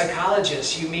meet with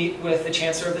psychologists. You meet with the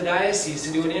chancellor of the diocese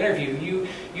to do an interview.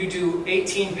 You do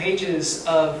 18 pages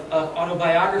of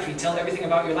autobiography, tell everything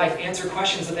about your life, answer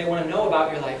questions that they want to know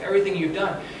about your life, everything you've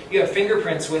done. You have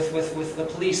fingerprints with the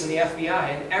police and the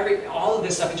FBI, and all of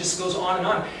this stuff. It just goes on and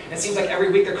on. And it seems like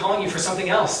every week they're calling you for something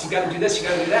else. You got to do this. You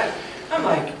got to do that. I'm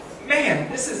like,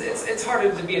 man, it's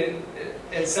harder to be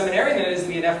a seminarian than it is to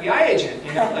be an FBI agent.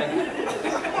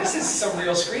 This is some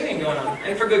real screening going on,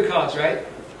 and for good cause, right?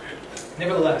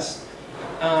 Nevertheless,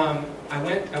 I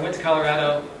went to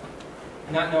Colorado,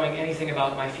 not knowing anything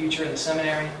about my future in the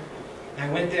seminary. And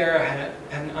I went there. I had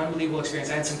an unbelievable experience.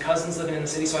 I had some cousins living in the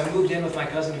city, so I moved in with my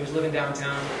cousin who was living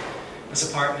downtown, this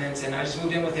apartment, and I just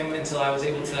moved in with him until I was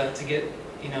able to get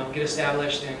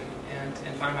established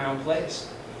and find my own place.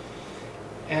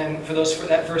 And for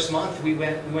that first month, we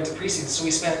went to preseason. So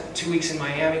we spent 2 weeks in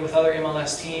Miami with other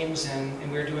MLS teams,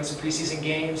 and we were doing some preseason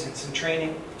games and some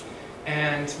training.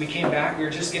 And we came back. We were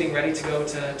just getting ready to go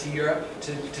to Europe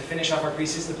to finish off our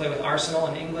preseason to play with Arsenal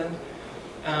in England.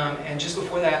 And just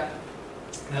before that,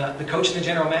 the coach and the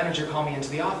general manager called me into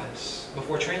the office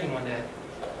before training one day.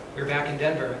 We were back in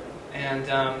Denver, and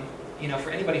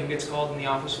for anybody who gets called in the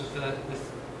office with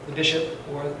the bishop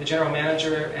or the general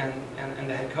manager and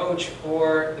the head coach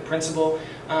or the principal,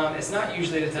 it's not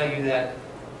usually to tell you that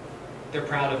they're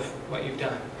proud of what you've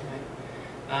done.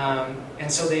 Right?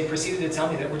 And so they proceeded to tell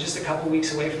me that we're just a couple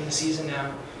weeks away from the season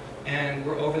now, and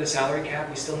we're over the salary cap.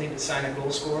 We still need to sign a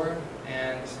goal scorer,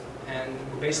 and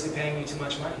we're basically paying you too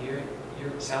much money.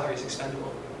 Your salary is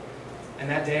expendable. And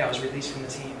that day I was released from the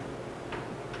team.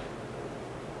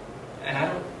 And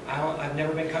I've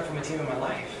never been cut from a team in my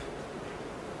life.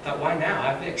 I thought, why now?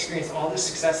 I've experienced all this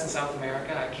success in South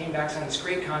America. I came back, signed this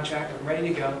great contract. I'm ready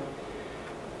to go.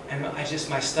 And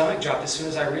my stomach dropped as soon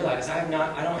as I realized I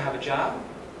don't have a job.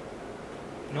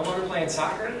 I'm no longer playing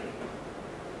soccer. And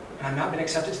I've not been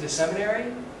accepted to the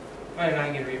seminary. I'm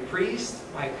not going to be a priest.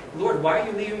 Like, Lord, why are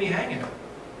you leaving me hanging?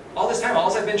 All this time,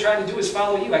 all I've been trying to do is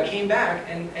follow you. I came back,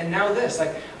 and now this.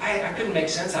 Like, I couldn't make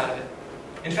sense out of it.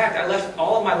 In fact, I left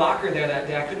all of my locker there that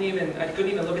day. I couldn't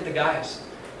even look at the guys.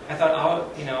 I thought,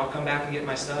 I'll come back and get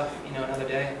my stuff, another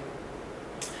day.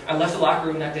 I left the locker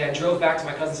room that day. I drove back to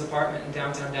my cousin's apartment in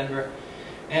downtown Denver,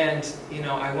 and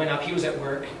I went up. He was at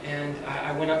work, and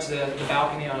I went up to the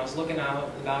balcony, and I was looking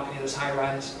out the balcony of this high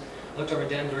rise. I looked over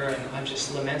Denver, and I'm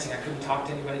just lamenting. I couldn't talk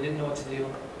to anybody. Didn't know what to do.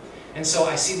 And so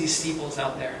I see these steeples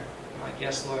out there. I'm like,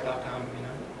 yes, Lord, I'll come.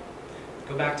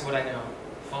 Go back to what I know.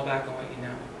 Fall back on what you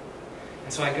know.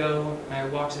 And so I go and I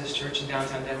walk to this church in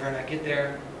downtown Denver, and I get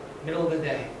there, middle of the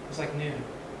day. It was like noon.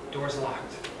 Doors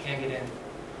locked. Can't get in.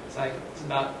 It's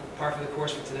about par for the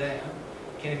course for today. Huh?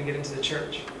 Can't even get into the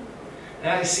church. And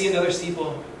I see another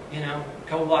steeple, a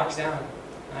couple blocks down.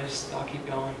 And I'll keep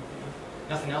going.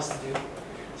 Nothing else to do.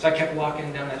 So I kept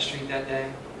walking down that street that day.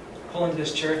 Pull into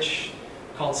this church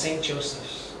called St.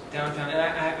 Joseph's downtown. And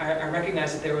I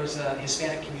recognized that there was a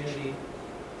Hispanic community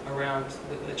around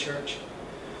the church.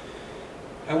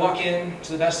 I walk in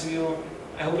to the vestibule.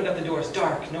 I open up the doors.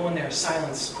 Dark. No one there.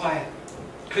 Silence. Quiet.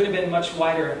 Couldn't have been much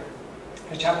wider.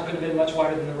 The chapel couldn't have been much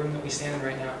wider than the room that we stand in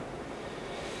right now.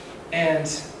 And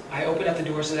I opened up the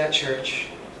doors of that church.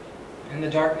 In the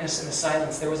darkness and the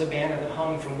silence, there was a banner that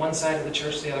hung from one side of the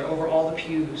church to the other, over all the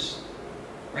pews,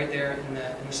 right there in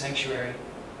the sanctuary.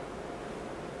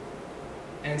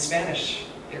 And in Spanish,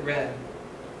 it read,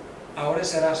 "Ahora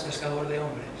serás pescador de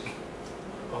hombres."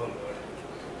 Oh, Lord.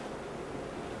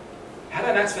 Had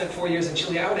I not spent 4 years in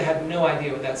Chile, I would have had no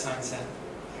idea what that sign said.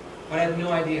 I had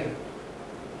no idea.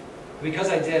 Because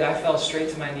I did, I fell straight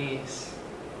to my knees.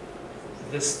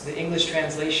 The English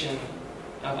translation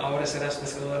of "Ahora serás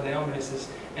pescador de hombres" is,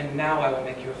 "And now I will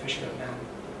make you a fisher of men."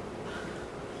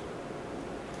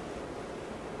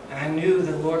 And I knew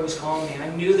the Lord was calling me. I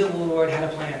knew that the Lord had a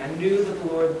plan. I knew that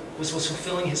the Lord was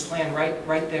fulfilling His plan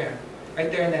right there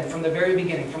and then, from the very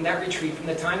beginning, from that retreat, from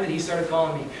the time that He started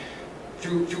calling me,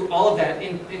 through all of that,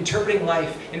 in interpreting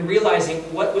life, and realizing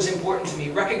what was important to me,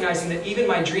 recognizing that even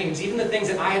my dreams, even the things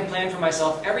that I had planned for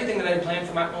myself, everything that I had planned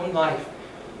for my own life,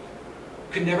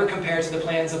 could never compare to the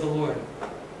plans of the Lord.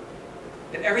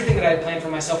 That everything that I had planned for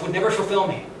myself would never fulfill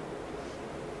me.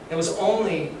 It was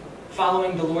only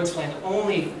following the Lord's plan,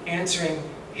 only answering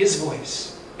His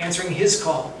voice, answering His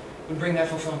call, would bring that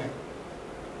fulfillment.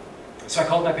 So I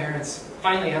called my parents.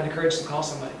 Finally, I had the courage to call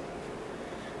somebody.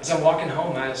 As I'm walking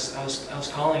home, I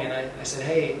was calling, and I said,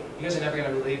 "Hey, you guys are never going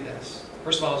to believe this."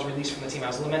 First of all, I was released from the team. I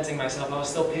was lamenting myself. I was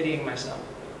still pitying myself.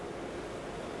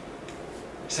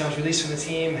 So I was released from the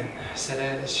team, and I said,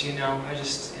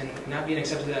 and not being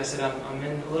accepted, I said, I'm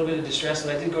in a little bit of distress,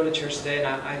 but I did go to church today,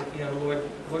 and the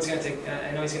Lord's going to take,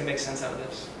 I know He's going to make sense out of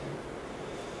this.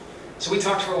 So we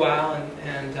talked for a while,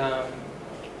 and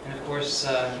of course,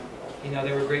 they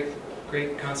were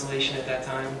great consolation at that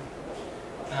time.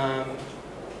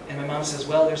 And my mom says,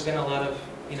 well, there's been a lot of,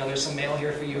 there's some mail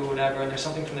here for you or whatever, and there's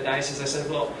something from the diocese. I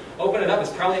said, well, open it up.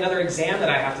 It's probably another exam that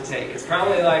I have to take. It's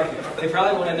probably like, they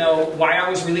probably want to know why I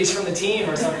was released from the team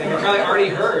or something. They probably already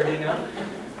heard,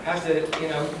 have to,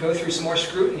 go through some more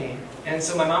scrutiny. And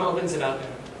so my mom opens it up,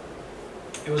 and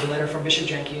it was a letter from Bishop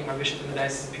Jenke, my bishop in the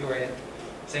Diocese of Peoria,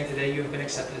 saying, today you have been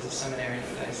accepted as a seminarian in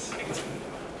the Diocese.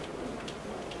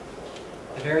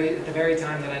 At the very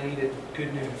time that I needed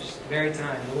good news, the very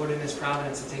time, the Lord in His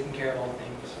providence had taken care of all things.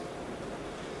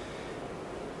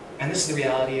 And this is the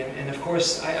reality, and of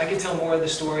course, I could tell more of the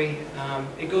story.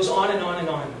 It goes on and on and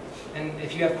on. And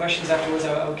if you have questions afterwards,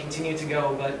 I would continue to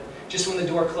go. But just when the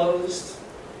door closed,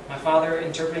 my father,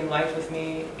 interpreting life with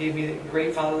me, gave me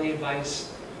great fatherly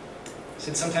advice.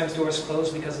 Said sometimes doors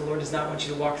close because the Lord does not want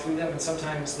you to walk through them, and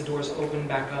sometimes the doors open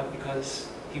back up because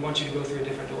He wants you to go through a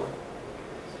different door.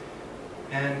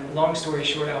 And long story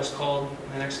short, I was called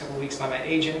in the next couple of weeks by my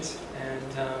agent,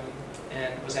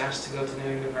 and was asked to go to the New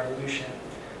England Revolution,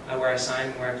 where I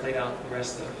signed, where I played out the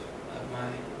rest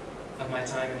of my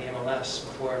time in the MLS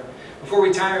before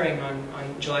retiring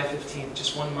on July 15th,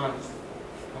 just 1 month,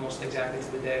 almost exactly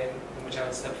to the day in which I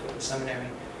would step foot in the seminary.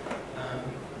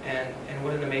 And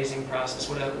what an amazing process!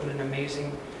 What an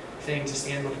amazing thing to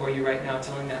stand before you right now,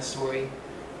 telling that story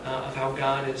of how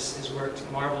God has worked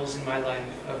marvels in my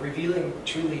life, of revealing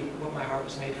truly what my heart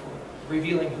was made for,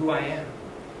 revealing who I am.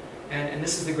 And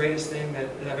this is the greatest thing that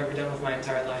I've ever done with my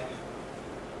entire life.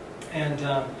 And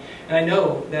I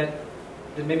know that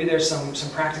maybe there's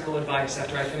some practical advice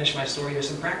after I finish my story. There's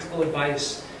some practical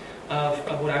advice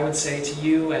of what I would say to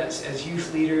you as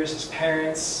youth leaders, as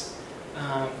parents,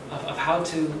 of how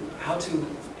to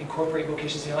incorporate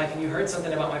vocations in your life. And you heard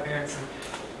something about my parents,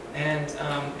 and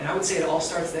I would say it all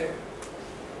starts there.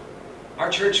 Our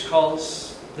church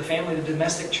calls the family the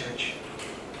domestic church.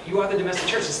 You are the domestic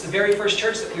church. It's the very first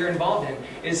church that we're involved in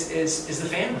is the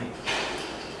family.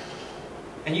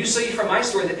 And you see from my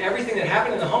story that everything that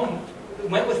happened in the home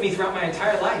went with me throughout my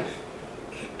entire life.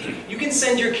 You can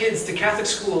send your kids to Catholic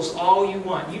schools all you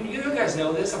want. You guys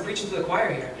know this. I'm preaching to the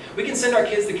choir here. We can send our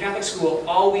kids to Catholic school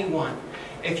all we want.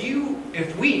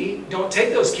 If we don't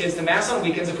take those kids to Mass on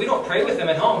weekends, if we don't pray with them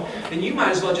at home, then you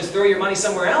might as well just throw your money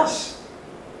somewhere else.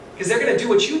 Because they're going to do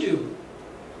what you do.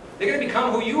 They're going to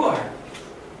become who you are.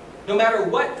 No matter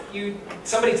what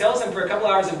somebody tells them for a couple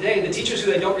hours a day, the teachers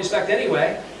who they don't respect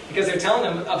anyway, because they're telling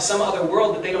them of some other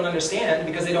world that they don't understand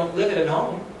because they don't live it at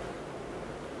home.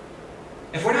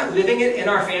 If we're not living it in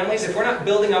our families, if we're not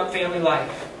building up family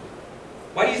life,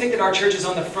 why do you think that our church is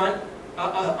on the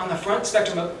front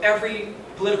spectrum of every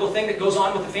political thing that goes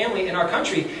on with the family in our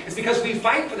country? It's because we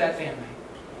fight for that family.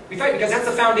 We fight because that's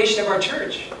the foundation of our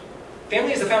church.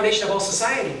 Family is the foundation of all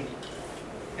society.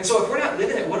 And so if we're not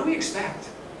living it, what do we expect?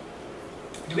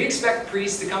 Do we expect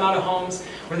priests to come out of homes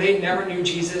where they never knew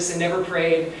Jesus and never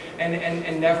prayed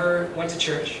and never went to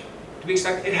church? Do we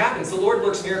expect? It happens. The Lord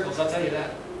works miracles, I'll tell you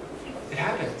that. It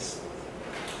happens.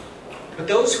 But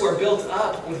those who are built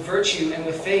up with virtue and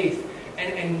with faith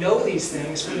and know these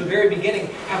things from the very beginning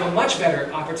have a much better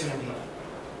opportunity.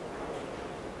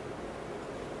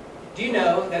 Do you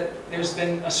know that there's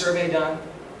been a survey done,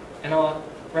 and I'll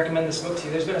recommend this book to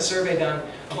you. There's been a survey done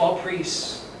of all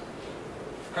priests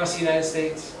across the United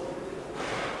States,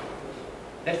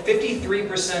 that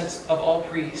 53% of all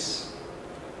priests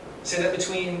say that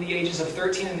between the ages of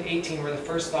 13 and 18 were the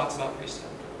first thoughts about priesthood,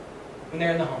 when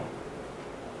they're in the home.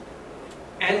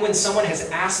 And when someone has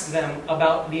asked them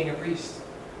about being a priest,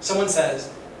 someone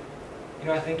says,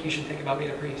 I think you should think about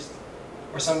being a priest.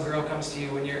 Or some girl comes to you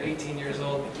when you're 18 years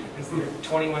old, and you're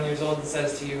 21 years old, and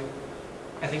says to you,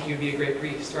 I think you'd be a great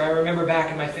priest. Or I remember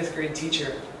back in my 5th grade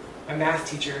teacher, my math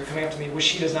teacher, coming up to me, which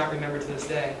she does not remember to this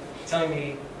day, telling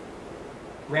me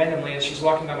randomly as she's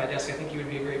walking by my desk, I think you would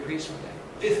be a great priest one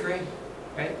day. 5th grade,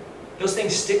 right? Those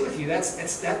things stick with you. That's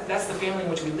the family in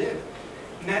which we live.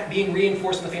 And that being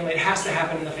reinforced in the family, it has to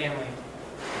happen in the family.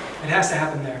 It has to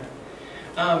happen there.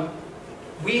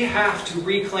 We have to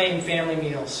reclaim family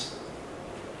meals.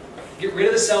 Get rid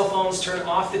of the cell phones, turn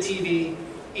off the TV,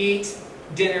 eat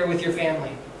dinner with your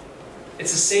family.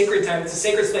 It's a sacred time. It's a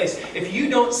sacred space. If you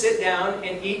don't sit down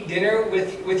and eat dinner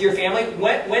with your family,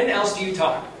 when else do you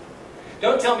talk?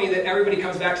 Don't tell me that everybody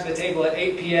comes back to the table at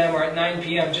 8 p.m. or at 9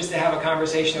 p.m. just to have a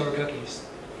conversation over cookies.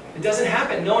 It doesn't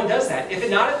happen. No one does that. If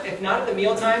not at the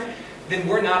mealtime, then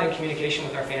we're not in communication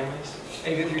with our families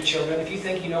and with your children. If you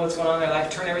think you know what's going on in their life,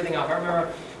 turn everything off. I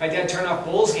remember my dad turned off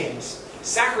Bulls games.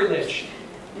 Sacrilege.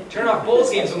 Turn off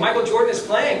Bulls games when Michael Jordan is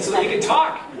playing so that you can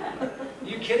talk. Are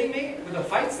you kidding me? With the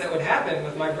fights that would happen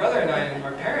with my brother and I and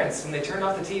our parents when they turned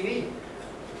off the TV.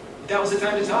 That was the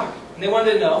time to talk. And they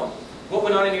wanted to know what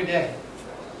went on in your day.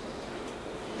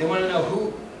 They wanted to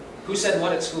know who said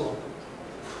what at school.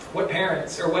 What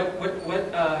parents or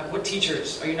what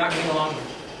teachers are you not getting along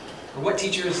with? Or what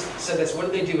teachers said this?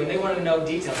 What did they do? And they wanted to know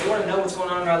details. They wanted to know what's going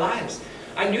on in our lives.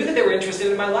 I knew that they were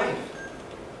interested in my life.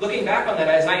 Looking back on that,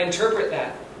 as I interpret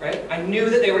that, right? I knew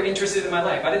that they were interested in my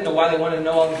life. I didn't know why they wanted to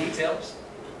know all the details.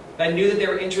 But I knew that they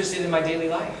were interested in my daily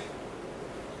life.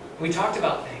 We talked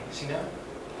about things, you know.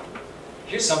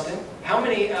 Here's something. How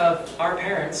many of our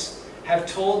parents have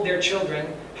told their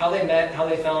children how they met, how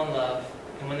they fell in love,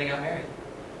 and when they got married?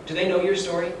 Do they know your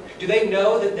story? Do they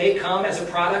know that they come as a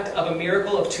product of a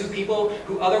miracle of two people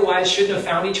who otherwise shouldn't have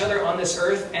found each other on this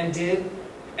earth and did?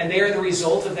 And they are the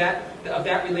result of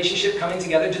that relationship coming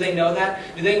together? Do they know that?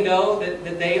 Do they know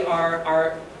that they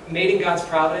are made in God's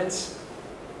providence?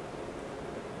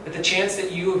 That the chance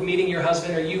that you of meeting your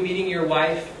husband or you meeting your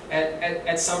wife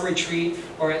at some retreat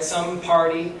or at some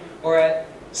party or at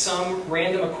some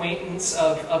random acquaintance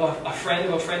of a friend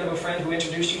of a friend of a friend who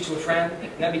introduced you to a friend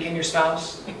and that became your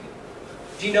spouse?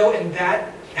 Do you know in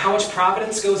that how much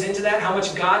providence goes into that? How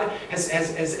much God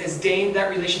has deigned that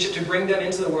relationship to bring them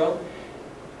into the world?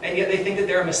 And yet they think that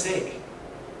they're a mistake.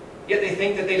 Yet they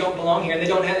think that they don't belong here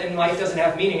and life doesn't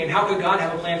have meaning. And how could God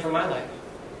have a plan for my life?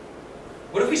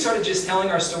 What if we started just telling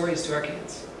our stories to our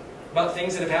kids about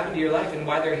things that have happened to your life and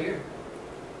why they're here?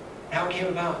 How it came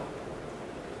about?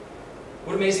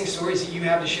 What amazing stories that you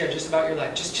have to share just about your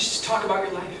life. Just talk about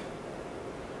your life.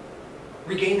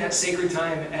 Regain that sacred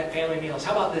time at family meals.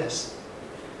 How about this?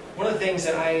 One of the things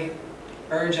that I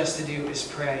urge us to do is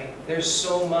pray. There's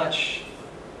so much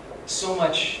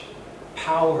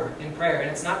power in prayer.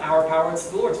 And it's not our power, it's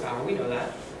the Lord's power. We know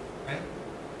that, right?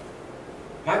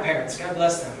 My parents, God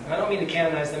bless them. And I don't mean to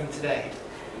canonize them today.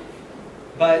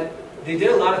 But they did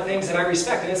a lot of things that I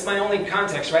respect. And it's my only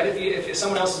context, right? If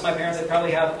someone else is my parents, I'd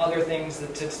probably have other things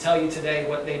to tell you today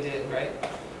what they did, right?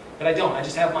 But I don't. I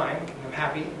just have mine. And I'm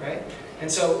happy, right?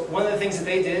 And so one of the things that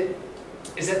they did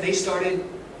is that they started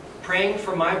praying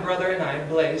for my brother and I,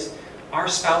 Blaze, our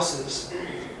spouses,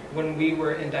 when we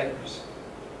were in diapers.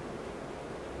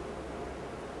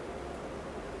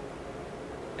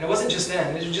 And it wasn't just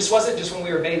then. It just wasn't just when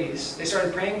we were babies. They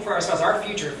started praying for our spouse, our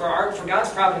future, for God's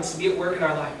providence to be at work in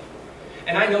our life.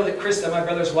 And I know that Krista, my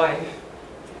brother's wife,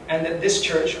 and that this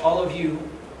church, all of you,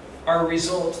 are a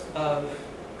result of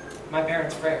my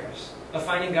parents' prayers, of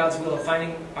finding God's will, of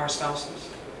finding our spouses.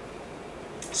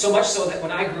 So much so that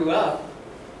when I grew up,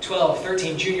 12,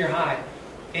 13, junior high,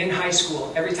 in high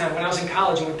school, every time, when I was in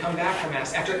college and would come back from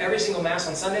Mass, after every single Mass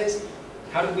on Sundays,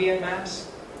 how did we end Mass?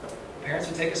 Parents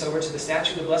would take us over to the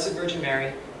statue of the Blessed Virgin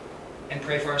Mary and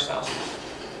pray for our spouses.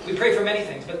 We pray for many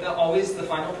things, but always the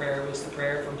final prayer was the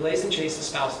prayer for Blaze and Chase's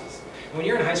spouses. And when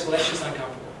you're in high school, that's just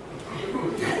uncomfortable.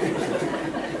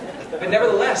 But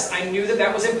nevertheless, I knew that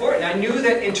that was important. I knew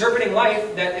that interpreting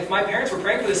life, that if my parents were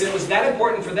praying for this, and it was that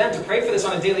important for them to pray for this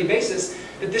on a daily basis,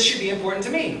 that this should be important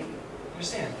to me.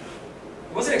 Understand?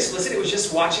 It wasn't explicit, it was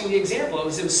just watching the example. It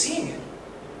was seeing it.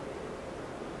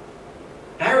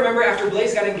 And I remember after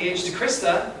Blaze got engaged to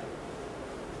Krista,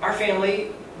 our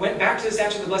family went back to the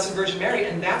statue of the Blessed Virgin Mary,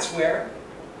 and that's where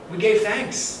we gave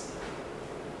thanks.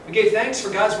 We gave thanks for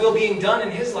God's will being done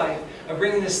in his life, of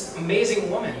bringing this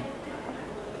amazing woman.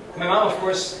 My mom, of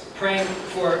course, praying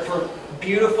for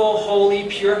beautiful, holy,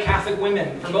 pure Catholic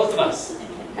women for both of us.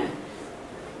 And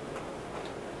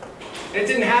it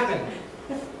didn't happen.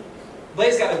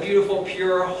 Blaze got a beautiful,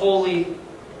 pure, holy,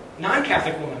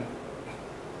 non-Catholic woman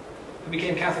who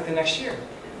became Catholic the next year.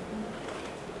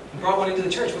 And brought one into the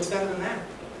church. What's better than that?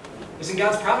 It was in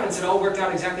God's providence. It all worked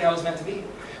out exactly how it was meant to be.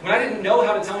 When I didn't know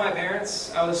how to tell my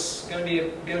parents I was going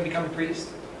to become a priest,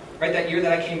 right, that year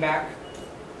that I came back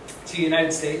to the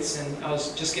United States and I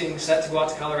was just getting set to go out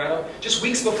to Colorado, just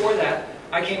weeks before that,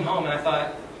 I came home and I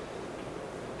thought,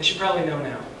 they should probably know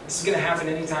now. This is going to happen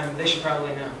anytime. They should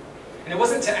probably know. And it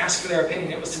wasn't to ask for their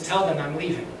opinion. It was to tell them I'm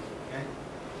leaving. Right?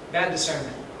 Bad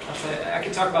discernment. I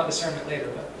could talk about discernment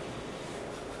later, but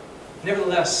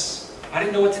nevertheless, I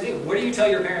didn't know what to do. Where do you tell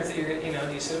your parents that you're,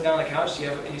 do you sit them down on the couch? Do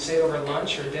you say it over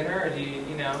lunch or dinner? Or do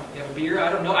you have a beer? I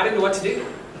don't know. I didn't know what to do.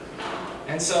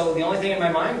 And so the only thing in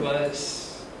my mind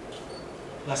was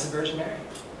Blessed Virgin Mary.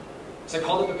 So I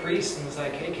called up a priest and was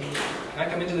like, hey, can I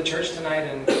come into the church tonight?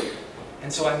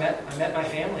 And so I met my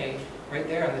family right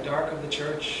there in the dark of the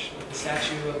church, with the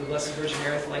statue of the Blessed Virgin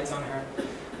Mary with lights on her.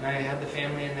 And I had the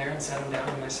family in there and sat them down,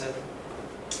 and I said,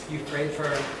 "You've prayed for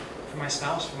my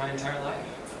spouse for my entire life."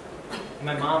 And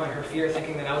my mom, in her fear,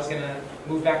 thinking that I was going to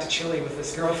move back to Chile with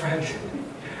this girlfriend.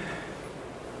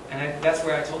 And that's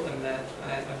where I told them that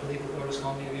I believe the Lord was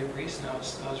calling me to be a priest, and I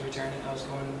was returning. I was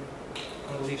going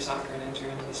to leave soccer and enter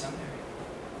into the seminary.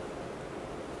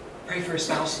 Pray for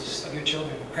spouses of your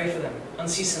children. Pray for them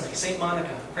unceasingly. St.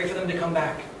 Monica, pray for them to come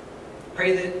back.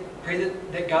 Pray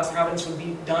that God's providence would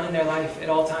be done in their life at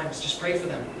all times. Just pray for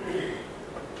them.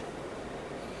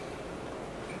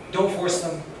 Don't force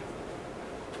them.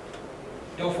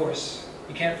 Don't force.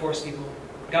 You can't force people.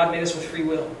 God made us with free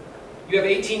will. You have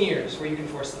 18 years where you can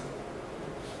force them.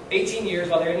 18 years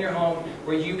while they're in your home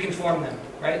where you can form them,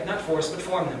 right? Not force, but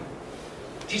form them.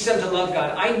 Teach them to love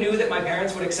God. I knew that my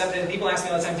parents would accept it. And people ask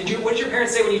me all the time, what did your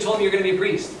parents say when you told them you were going to be a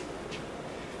priest?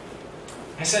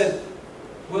 I said,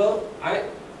 well, I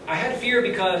had fear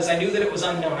because I knew that it was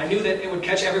unknown. I knew that it would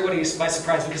catch everybody by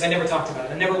surprise because I never talked about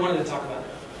it. I never wanted to talk about it.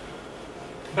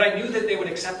 But I knew that they would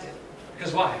accept it.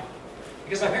 Because why?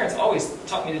 Because my parents always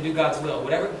taught me to do God's will.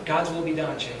 Whatever God's will be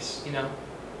done, Chase. You know,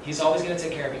 He's always going to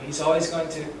take care of you. He's always going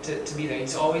to be there.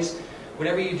 He's always,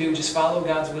 whatever you do, just follow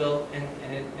God's will, and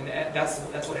that's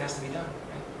what has to be done.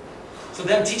 Right? So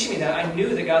them teaching me that, I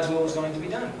knew that God's will was going to be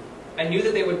done. I knew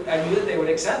that they would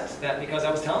accept that because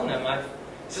I was telling them,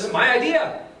 this isn't my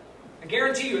idea. I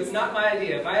guarantee you, it's not my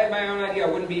idea. If I had my own idea, I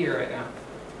wouldn't be here right now.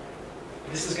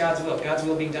 This is God's will. God's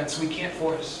will being done. So we can't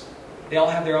force. They all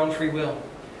have their own free will.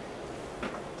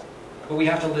 But we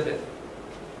have to live it.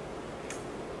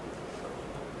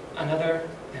 Another,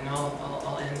 and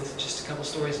I'll end with just a couple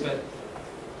stories, but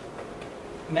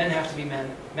men have to be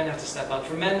men. Men have to step up.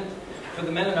 For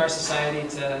the men in our society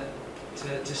to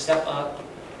step up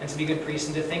and to be good priests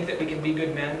and to think that we can be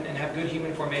good men and have good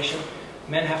human formation,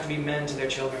 men have to be men to their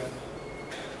children.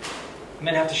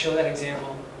 Men have to show that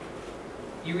example.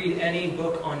 You read any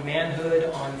book on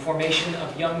manhood, on formation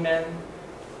of young men,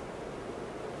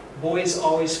 boys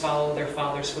always follow their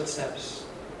father's footsteps.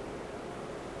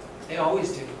 They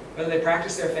always do. Whether they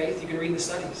practice their faith, you can read the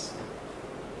studies.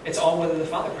 It's all whether the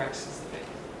father practices the faith.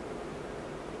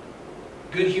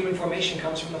 Good human formation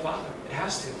comes from the father. It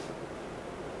has to.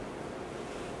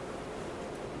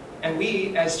 And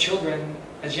we, as children,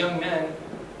 as young men,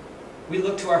 we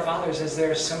look to our fathers as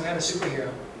they're some kind of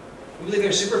superhero. We believe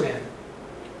they're Superman.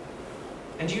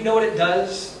 And do you know what it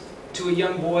does to a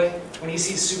young boy when he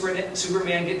sees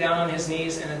Superman get down on his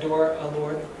knees and adore a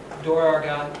Lord, adore our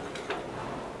God?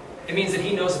 It means that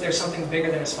he knows that there's something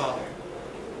bigger than his father.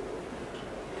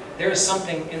 There is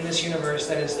something in this universe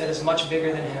that is much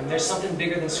bigger than him. There's something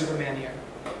bigger than Superman here.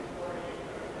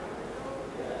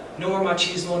 No more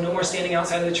machismo, no more standing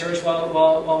outside of the church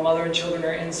while mother and children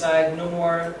are inside. No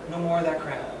more of that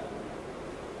crap.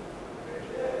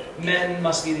 Men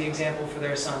must be the example for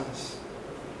their sons.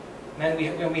 Men,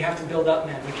 we have to build up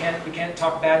men. We can't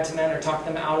talk bad to men or talk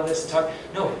them out of this.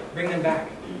 No, bring them back.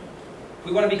 If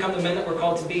we want to become the men that we're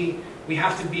called to be, we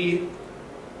have to be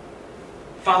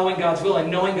following God's will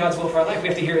and knowing God's will for our life. We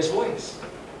have to hear His voice.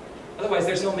 Otherwise,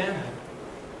 there's no manhood.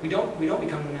 We don't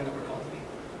become the men that we're called to be.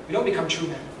 We don't become true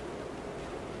men.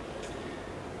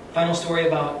 Final story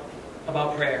about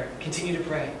prayer. Continue to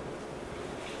pray.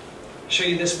 I'll show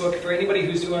you this book. For anybody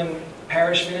who's doing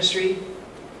parish ministry,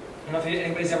 I don't know if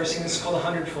anybody's ever seen this. It's called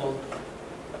 100-Fold.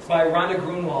 It's by Rhonda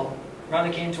Grunwald.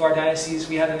 Rhonda came to our diocese.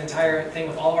 We had an entire thing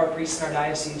with all of our priests in our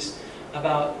diocese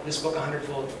about this book,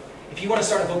 100-Fold. If you want to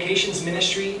start a vocations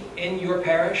ministry in your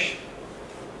parish,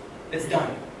 it's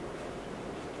done.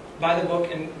 Buy the book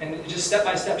and just step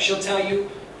by step, she'll tell you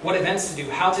what events to do,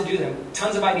 how to do them.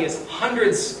 Tons of ideas,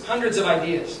 hundreds of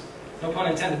ideas. No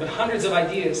pun intended, but hundreds of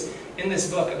ideas in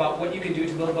this book about what you can do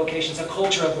to build vocations, a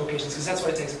culture of vocations, because that's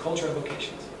what it takes, a culture of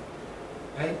vocations.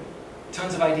 Right?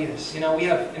 Tons of ideas. You know, we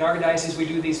have, in our diocese, we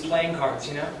do these playing cards,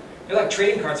 you know? They're like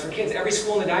trading cards for kids. Every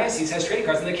school in the diocese has trading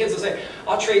cards, and the kids will say,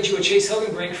 I'll trade you a Chase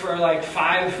Hilgenbrinck for like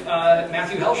 5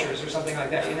 Matthew Helshers or something like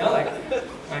that, you know?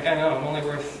 Like I know, I'm only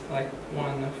worth like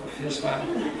 1 of his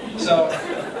 5. So,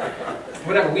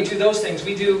 whatever, we do those things.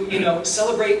 We do, you know,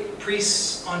 celebrate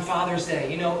priests on Father's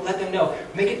Day, you know, let them know.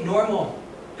 Make it normal.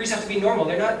 Priests have to be normal.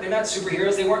 They're not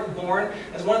superheroes. They weren't born.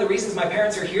 That's one of the reasons my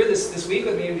parents are here this week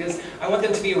with me, because I want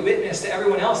them to be a witness to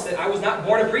everyone else that I was not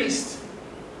born a priest.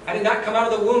 I did not come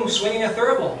out of the womb swinging a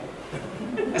thurible.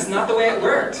 That's not the way it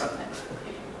worked.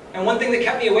 And one thing that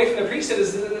kept me away from the priesthood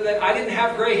is that I didn't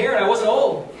have gray hair and I wasn't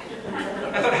old.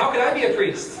 I thought, how could I be a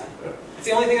priest? It's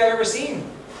the only thing I've ever seen.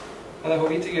 Well,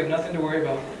 Jovita, you have nothing to worry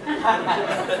about.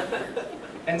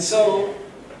 And so,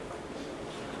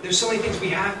 there's so many things we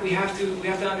have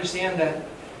to understand that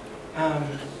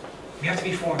we have to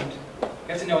be formed.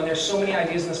 We have to know, and there's so many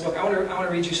ideas in this book. I want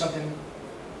to read you something.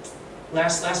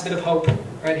 Last bit of hope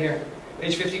right here,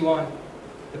 page 51.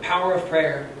 The power of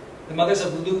prayer. The mothers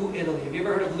of Lou, Italy. Have you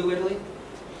ever heard of Lou, Italy?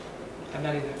 I've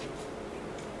not either.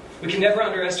 We can never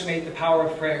underestimate the power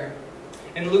of prayer.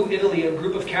 In Lou, Italy, a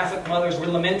group of Catholic mothers were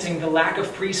lamenting the lack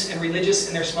of priests and religious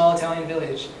in their small Italian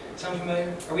village. Sound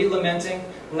familiar? Are we lamenting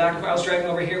the lack of... I was driving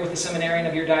over here with the seminarian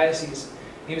of your diocese.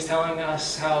 He was telling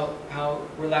us how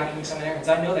we're lacking seminarians.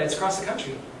 I know that. It's across the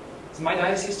country. It's my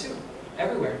diocese too.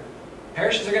 Everywhere.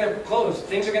 Parishes are going to close.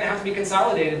 Things are going to have to be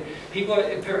consolidated.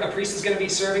 A priest is going to be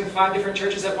serving 5 different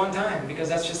churches at one time because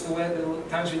that's just the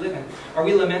times we live in. Are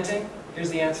we lamenting? Here's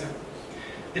the answer.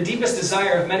 The deepest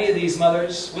desire of many of these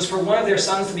mothers was for one of their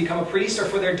sons to become a priest or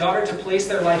for their daughter to place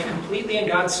their life completely in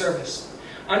God's service.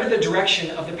 Under the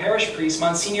direction of the parish priest,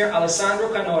 Monsignor Alessandro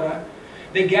Canora,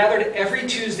 they gathered every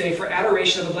Tuesday for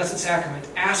adoration of the Blessed Sacrament,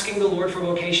 asking the Lord for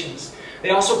vocations.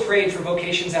 They also prayed for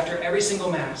vocations after every single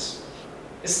Mass.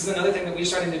 This is another thing that we're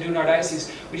starting to do in our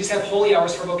diocese. We just have holy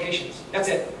hours for vocations. That's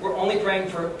it. We're only praying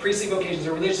for priestly vocations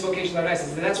or religious vocations in our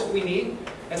diocese. If that's what we need,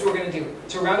 that's what we're going to do.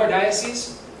 So around our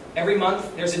diocese, every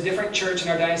month, there's a different church in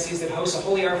our diocese that hosts a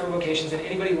holy hour for vocations, and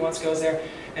anybody who wants goes there,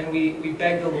 and we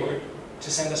beg the Lord to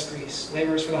send us priests,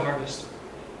 laborers for the harvest.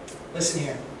 Listen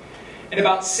here. In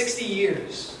about 60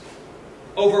 years,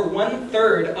 over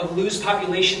 1/3 of Lou's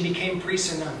population became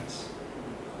priests or nuns.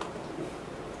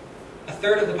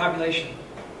 1/3 of the population.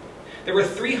 There were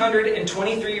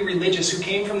 323 religious who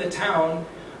came from the town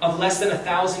of less than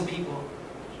 1,000 people.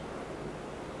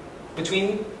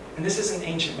 And this isn't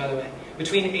ancient, by the way,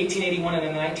 between 1881 and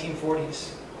the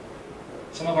 1940s.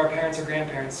 Some of our parents or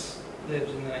grandparents lived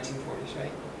in the 1940s,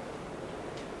 right?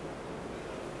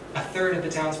 1/3 of the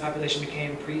town's population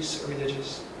became priests or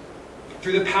religious.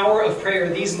 Through the power of prayer,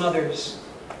 these mothers,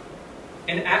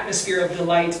 an atmosphere of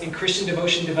delight and Christian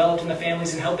devotion developed in the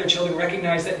families and helped their children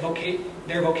recognize that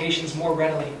their vocations more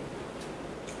readily.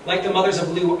 Like the mothers of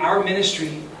Lou, our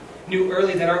ministry knew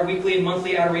early that our weekly and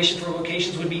monthly adoration for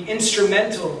vocations would be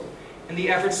instrumental in the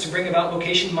efforts to bring about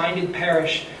vocation-minded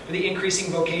parish for the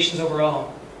increasing vocations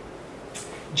overall.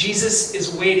 Jesus is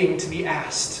waiting to be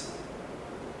asked.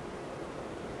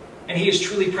 And He is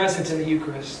truly present in the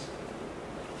Eucharist.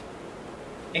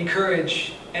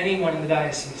 Encourage anyone in the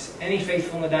diocese, any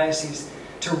faithful in the diocese,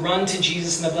 to run to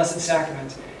Jesus in the Blessed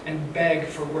Sacrament and beg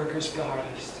for workers for the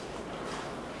harvest.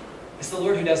 It's the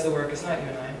Lord who does the work, it's not you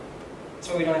and I. That's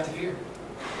why we don't have to fear.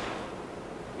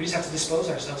 We just have to dispose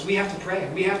ourselves. We have to pray.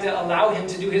 We have to allow Him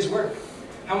to do His work.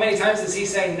 How many times does He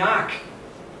say, knock,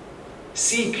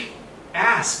 seek,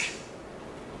 ask?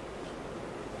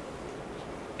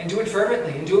 And do it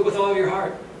fervently, and do it with all of your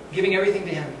heart, giving everything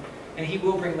to Him. And He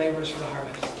will bring laborers for the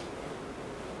harvest.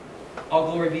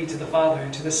 All glory be to the Father,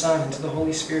 and to the Son, and to the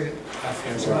Holy Spirit.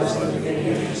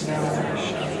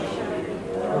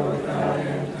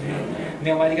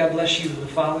 May Almighty God bless you, the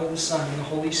Father, the Son, and the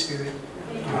Holy Spirit.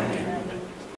 Amen.